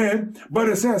 Amen. But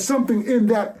it says something in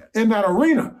that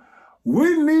arena.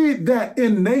 We need that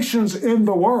in nations in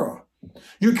the world.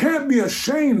 You can't be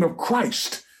ashamed of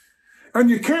Christ. And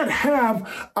you can't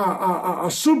have a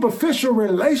superficial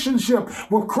relationship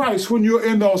with Christ when you're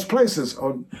in those places.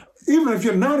 Or even if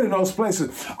you're not in those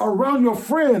places, around your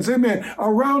friends, amen,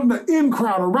 around the in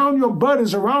crowd, around your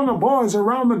buddies, around the boys,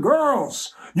 around the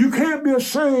girls. You can't be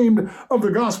ashamed of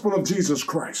the gospel of Jesus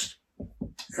Christ.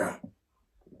 Yeah.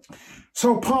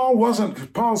 So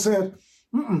Paul said,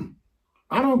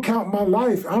 I don't count my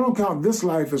life. I don't count this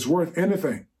life as worth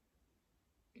anything.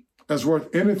 As worth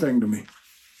anything to me.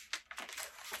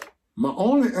 My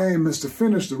only aim is to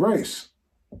finish the race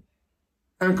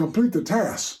and complete the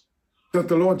task that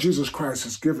the Lord Jesus Christ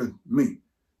has given me,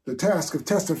 the task of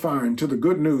testifying to the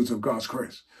good news of God's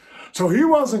grace. So he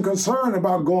wasn't concerned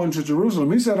about going to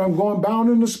Jerusalem. He said, I'm going bound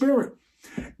in the Spirit.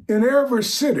 In every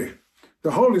city,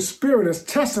 the Holy Spirit has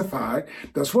testified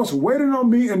that what's waiting on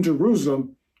me in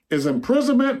Jerusalem is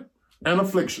imprisonment and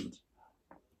afflictions.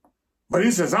 But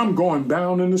he says, I'm going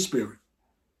down in the Spirit.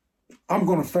 I'm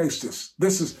going to face this.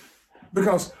 This is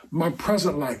because my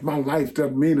present life, my life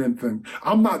doesn't mean anything.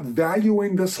 I'm not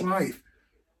valuing this life.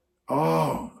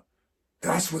 Oh,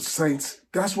 that's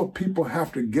what people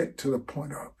have to get to the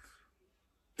point of.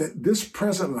 That this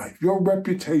present life, your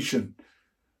reputation,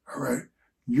 all right,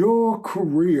 your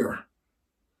career,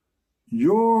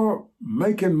 your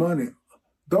making money,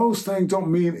 those things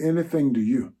don't mean anything to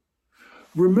you.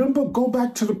 Remember, go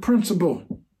back to the principle.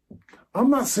 I'm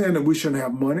not saying that we shouldn't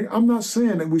have money. I'm not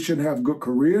saying that we shouldn't have good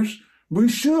careers. We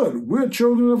should. We're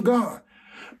children of God.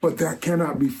 But that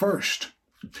cannot be first.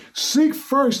 Seek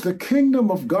first the kingdom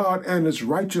of God and its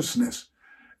righteousness,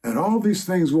 and all these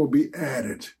things will be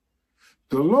added.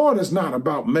 The Lord is not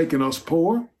about making us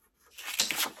poor,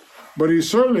 but he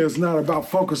certainly is not about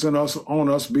focusing on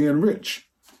us being rich.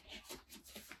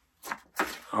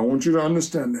 I want you to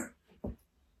understand that.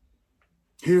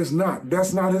 He is not.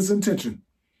 That's not his intention.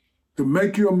 To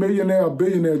make you a millionaire or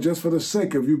billionaire just for the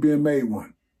sake of you being made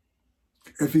one.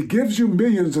 If he gives you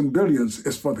millions and billions,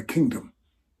 it's for the kingdom.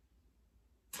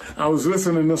 I was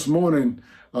listening this morning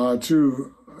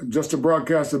to just a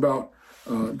broadcast about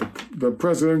the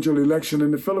presidential election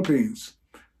in the Philippines.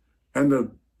 And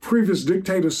the previous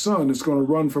dictator's son is going to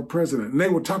run for president. And they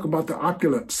were talking about the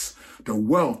opulence, the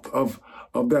wealth of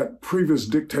that previous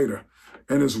dictator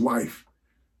and his wife.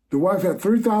 The wife had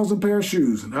 3,000 pair of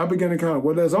shoes. And I began to count,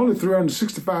 well, there's only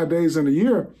 365 days in a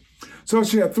year. So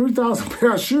she had 3,000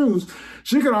 pair of shoes.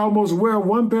 She could almost wear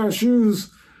one pair of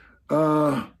shoes,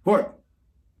 3, 4,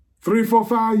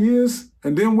 5 years?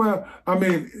 And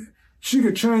then she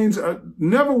could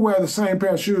never wear the same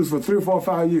pair of shoes for 3, 4,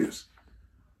 5 years.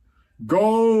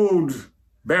 Gold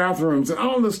bathrooms and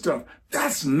all this stuff.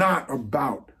 That's not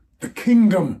about the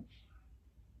kingdom.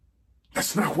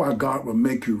 That's not why God will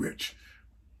make you rich.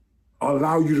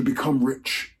 Allow you to become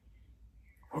rich.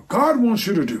 What God wants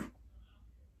you to do,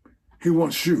 he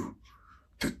wants you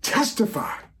to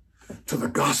testify to the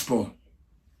gospel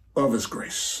of his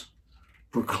grace.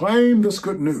 Proclaim this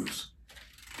good news.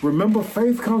 Remember,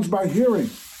 faith comes by hearing.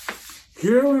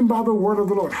 Hearing by the word of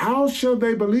the Lord. How shall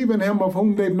they believe in him of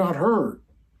whom they've not heard?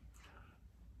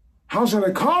 How shall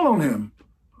they call on him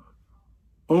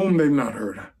whom they've not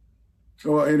heard?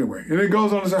 So anyway, and it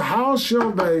goes on to say, how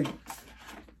shall they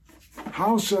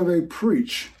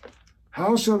preach?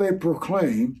 How shall they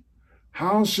proclaim?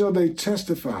 How shall they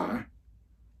testify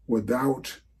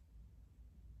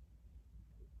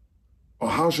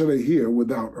how shall they hear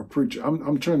without a preacher?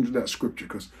 I'm turning to that scripture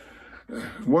because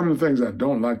one of the things I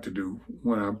don't like to do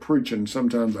when I'm preaching,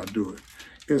 sometimes I do it,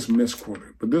 is misquote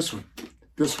it. But this one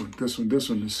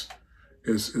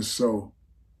is so.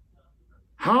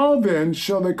 How then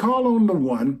shall they call on the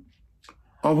one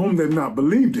of whom they've not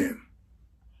believed in?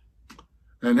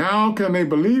 And how can they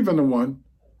believe in the one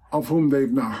of whom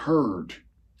they've not heard?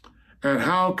 And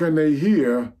how can they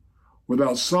hear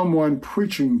without someone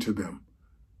preaching to them,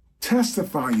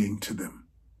 testifying to them?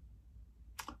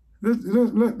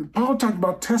 Paul talked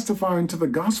about testifying to the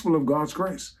gospel of God's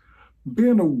grace,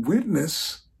 being a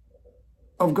witness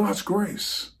of God's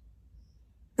grace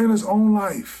in his own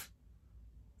life,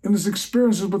 in his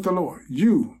experiences with the Lord.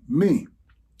 You, me,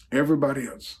 everybody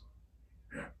else.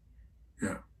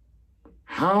 Yeah.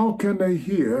 How can they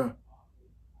hear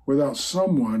without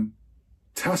someone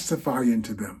testifying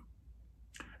to them?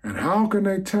 And how can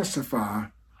they testify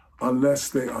unless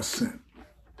they are sent?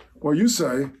 Well, you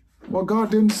say, well,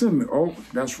 God didn't send me. Oh,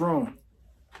 that's wrong.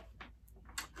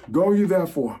 Go ye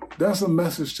therefore. That's a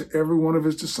message to every one of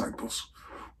his disciples.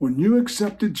 When you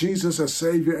accepted Jesus as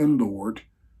Savior and Lord,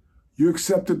 you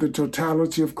accepted the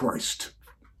totality of Christ,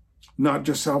 not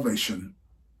just salvation.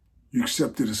 You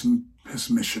accepted his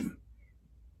mission.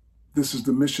 This is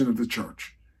the mission of the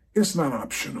church. It's not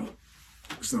optional.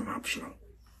 It's not optional.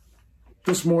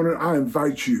 This morning, I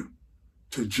invite you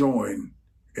to join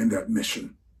in that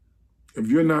mission. If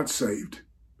you're not saved,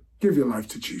 give your life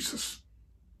to Jesus.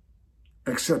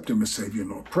 Accept him as Savior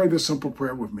and Lord. Pray this simple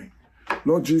prayer with me.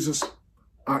 Lord Jesus,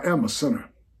 I am a sinner.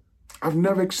 I've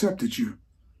never accepted you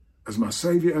as my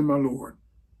Savior and my Lord.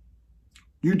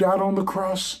 You died on the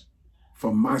cross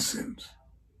for my sins,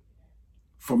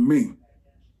 for me.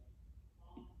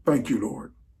 Thank you,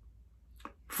 Lord.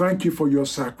 Thank you for your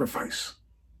sacrifice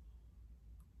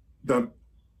that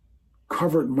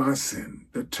covered my sin,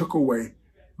 that took away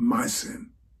my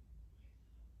sin.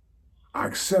 I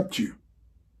accept you.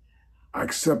 I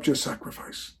accept your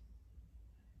sacrifice.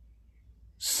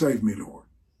 Save me, Lord.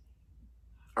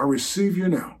 I receive you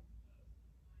now.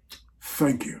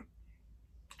 Thank you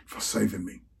for saving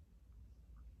me.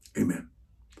 Amen.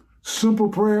 Simple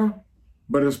prayer,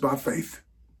 but it's by faith.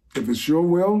 If it's your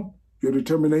will, your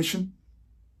determination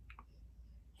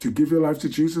to give your life to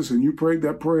Jesus and you prayed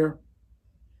that prayer,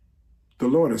 the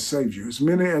Lord has saved you. As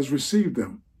many as received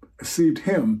him,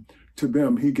 to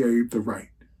them he gave the right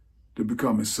to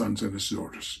become his sons and his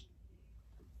daughters.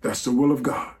 That's the will of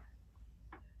God.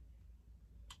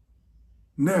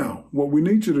 Now, what we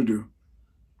need you to do,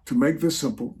 to make this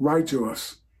simple, write to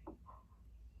us.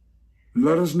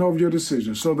 Let us know of your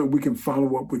decision so that we can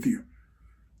follow up with you.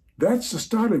 That's the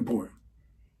starting point.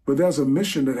 But there's a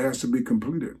mission that has to be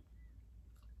completed.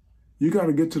 You got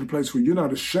to get to the place where you're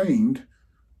not ashamed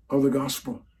of the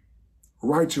gospel.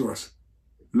 Write to us.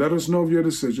 Let us know of your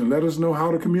decision. Let us know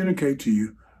how to communicate to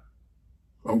you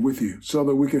or with you so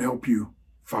that we can help you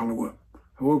follow up.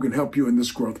 And we can help you in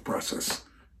this growth process.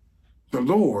 The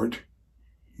Lord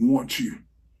wants you.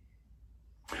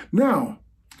 Now,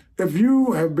 if you're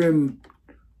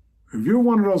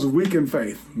one of those weak in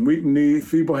faith, weak knee,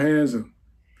 feeble hands, and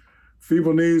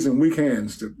feeble knees and weak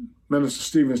hands that Minister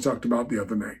Stevens talked about the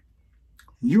other day,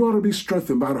 you ought to be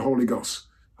strengthened by the Holy Ghost.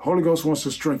 The Holy Ghost wants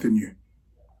to strengthen you.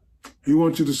 He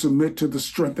wants you to submit to the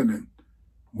strengthening.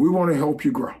 We want to help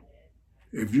you grow.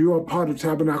 If you are part of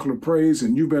Tabernacle of Praise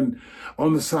and you've been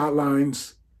on the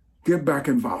sidelines, get back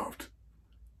involved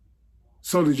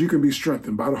so that you can be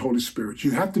strengthened by the Holy Spirit.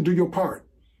 You have to do your part.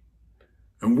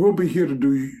 And we'll be here to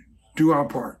do our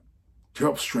part to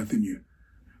help strengthen you.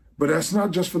 But that's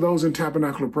not just for those in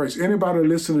Tabernacle of Praise. Anybody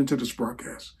listening to this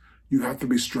broadcast, you have to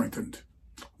be strengthened.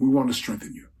 We want to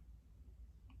strengthen you.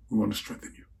 We want to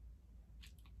strengthen you.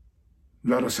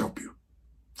 Let us help you.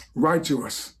 Write to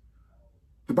us.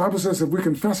 The Bible says if we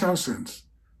confess our sins,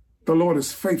 the Lord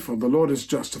is faithful, the Lord is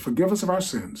just to forgive us of our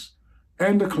sins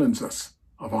and to cleanse us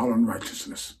of all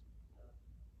unrighteousness.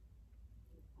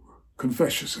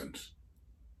 Confess your sins.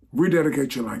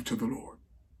 Rededicate your life to the Lord.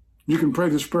 You can pray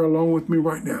this prayer along with me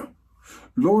right now.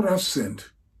 Lord, I've sinned.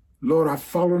 Lord, I've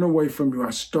fallen away from you.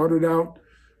 I started out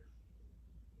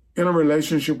in a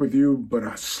relationship with you, but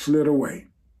I slid away.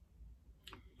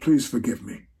 Please forgive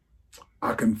me.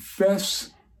 I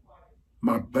confess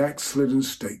my backslidden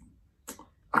state.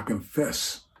 I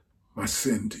confess my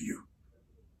sin to you.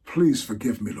 Please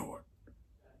forgive me, Lord.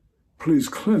 Please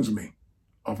cleanse me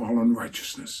of all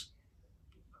unrighteousness.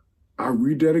 I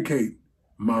rededicate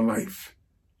my life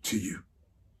to you.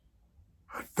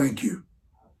 I thank you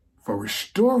for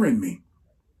restoring me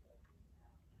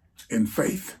in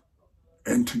faith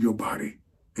and to your body.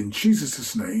 In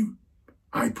Jesus' name,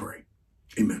 I pray.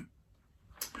 Amen.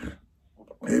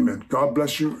 Amen. God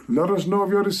bless you. Let us know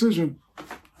of your decision.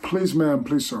 Please, ma'am,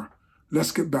 please, sir.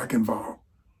 Let's get back involved.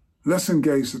 Let's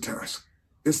engage the task.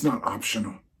 It's not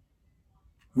optional.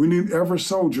 We need every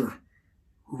soldier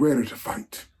ready to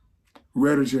fight,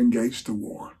 ready to engage the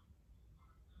war.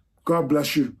 God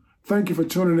bless you. Thank you for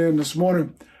tuning in this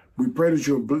morning. We pray that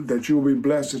you will be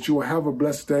blessed, that you will have a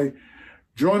blessed day.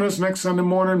 Join us next Sunday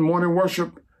morning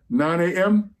worship, 9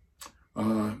 a.m.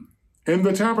 In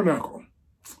the Tabernacle.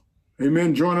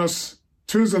 Amen. Join us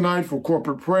Tuesday night for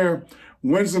corporate prayer.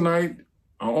 Wednesday night,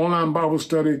 our online Bible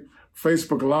study,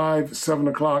 Facebook Live, 7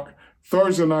 o'clock.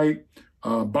 Thursday night,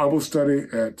 Bible study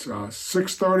at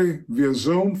 6:30 via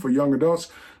Zoom for young adults.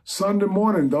 Sunday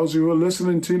morning, those of you who are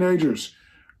listening, teenagers,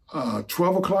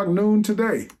 12 o'clock noon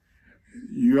today,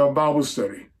 you have Bible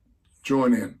study.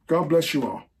 Join in. God bless you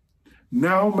all.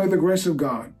 Now may the grace of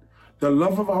God, the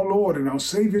love of our Lord and our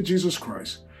Savior Jesus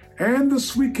Christ, and the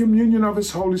sweet communion of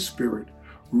his Holy Spirit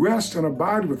rest and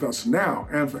abide with us now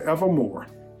and forevermore.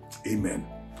 Amen.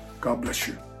 God bless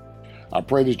you. I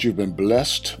pray that you've been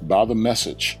blessed by the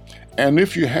message. And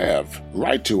if you have,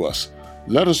 write to us.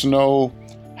 Let us know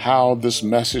how this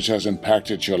message has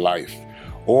impacted your life,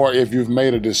 or if you've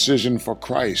made a decision for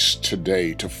Christ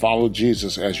today to follow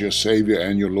Jesus as your Savior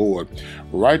and your Lord.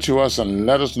 Write to us and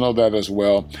let us know that as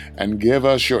well, and give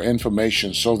us your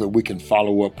information so that we can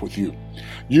follow up with you.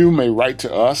 You may write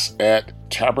to us at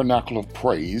Tabernacle of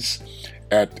Praise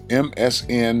at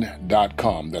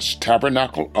msn.com. That's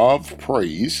Tabernacle of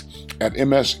Praise at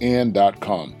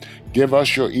msn.com. Give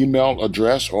us your email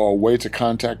address or a way to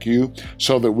contact you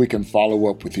so that we can follow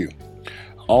up with you.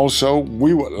 Also,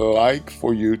 we would like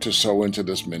for you to sow into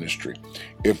this ministry.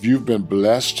 If you've been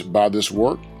blessed by this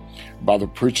work, by the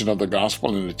preaching of the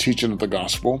gospel and the teaching of the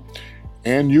gospel,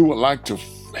 and you would like to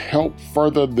help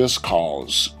further this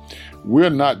cause,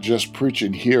 we're not just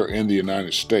preaching here in the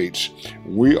United States.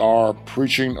 We are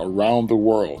preaching around the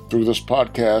world. Through this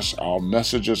podcast, our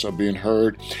messages are being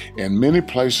heard in many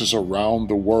places around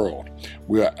the world.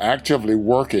 We are actively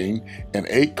working in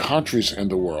 8 countries in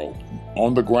the world,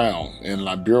 on the ground in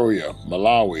Liberia,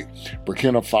 Malawi,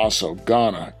 Burkina Faso,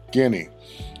 Ghana, Guinea,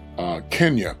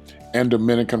 Kenya, and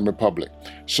Dominican Republic.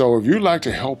 So if you'd like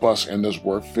to help us in this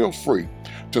work, feel free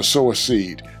to sow a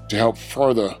seed to help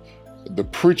further the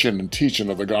preaching and teaching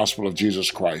of the gospel of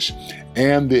Jesus Christ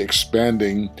and the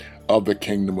expanding of the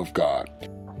kingdom of God.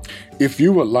 If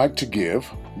you would like to give,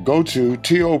 go to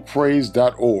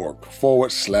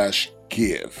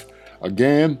topraise.org/give.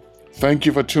 Again, thank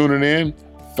you for tuning in.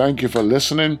 Thank you for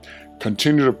listening.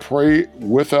 Continue to pray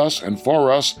with us and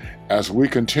for us as we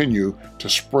continue to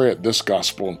spread this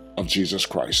gospel of Jesus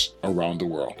Christ around the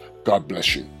world. God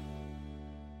bless you.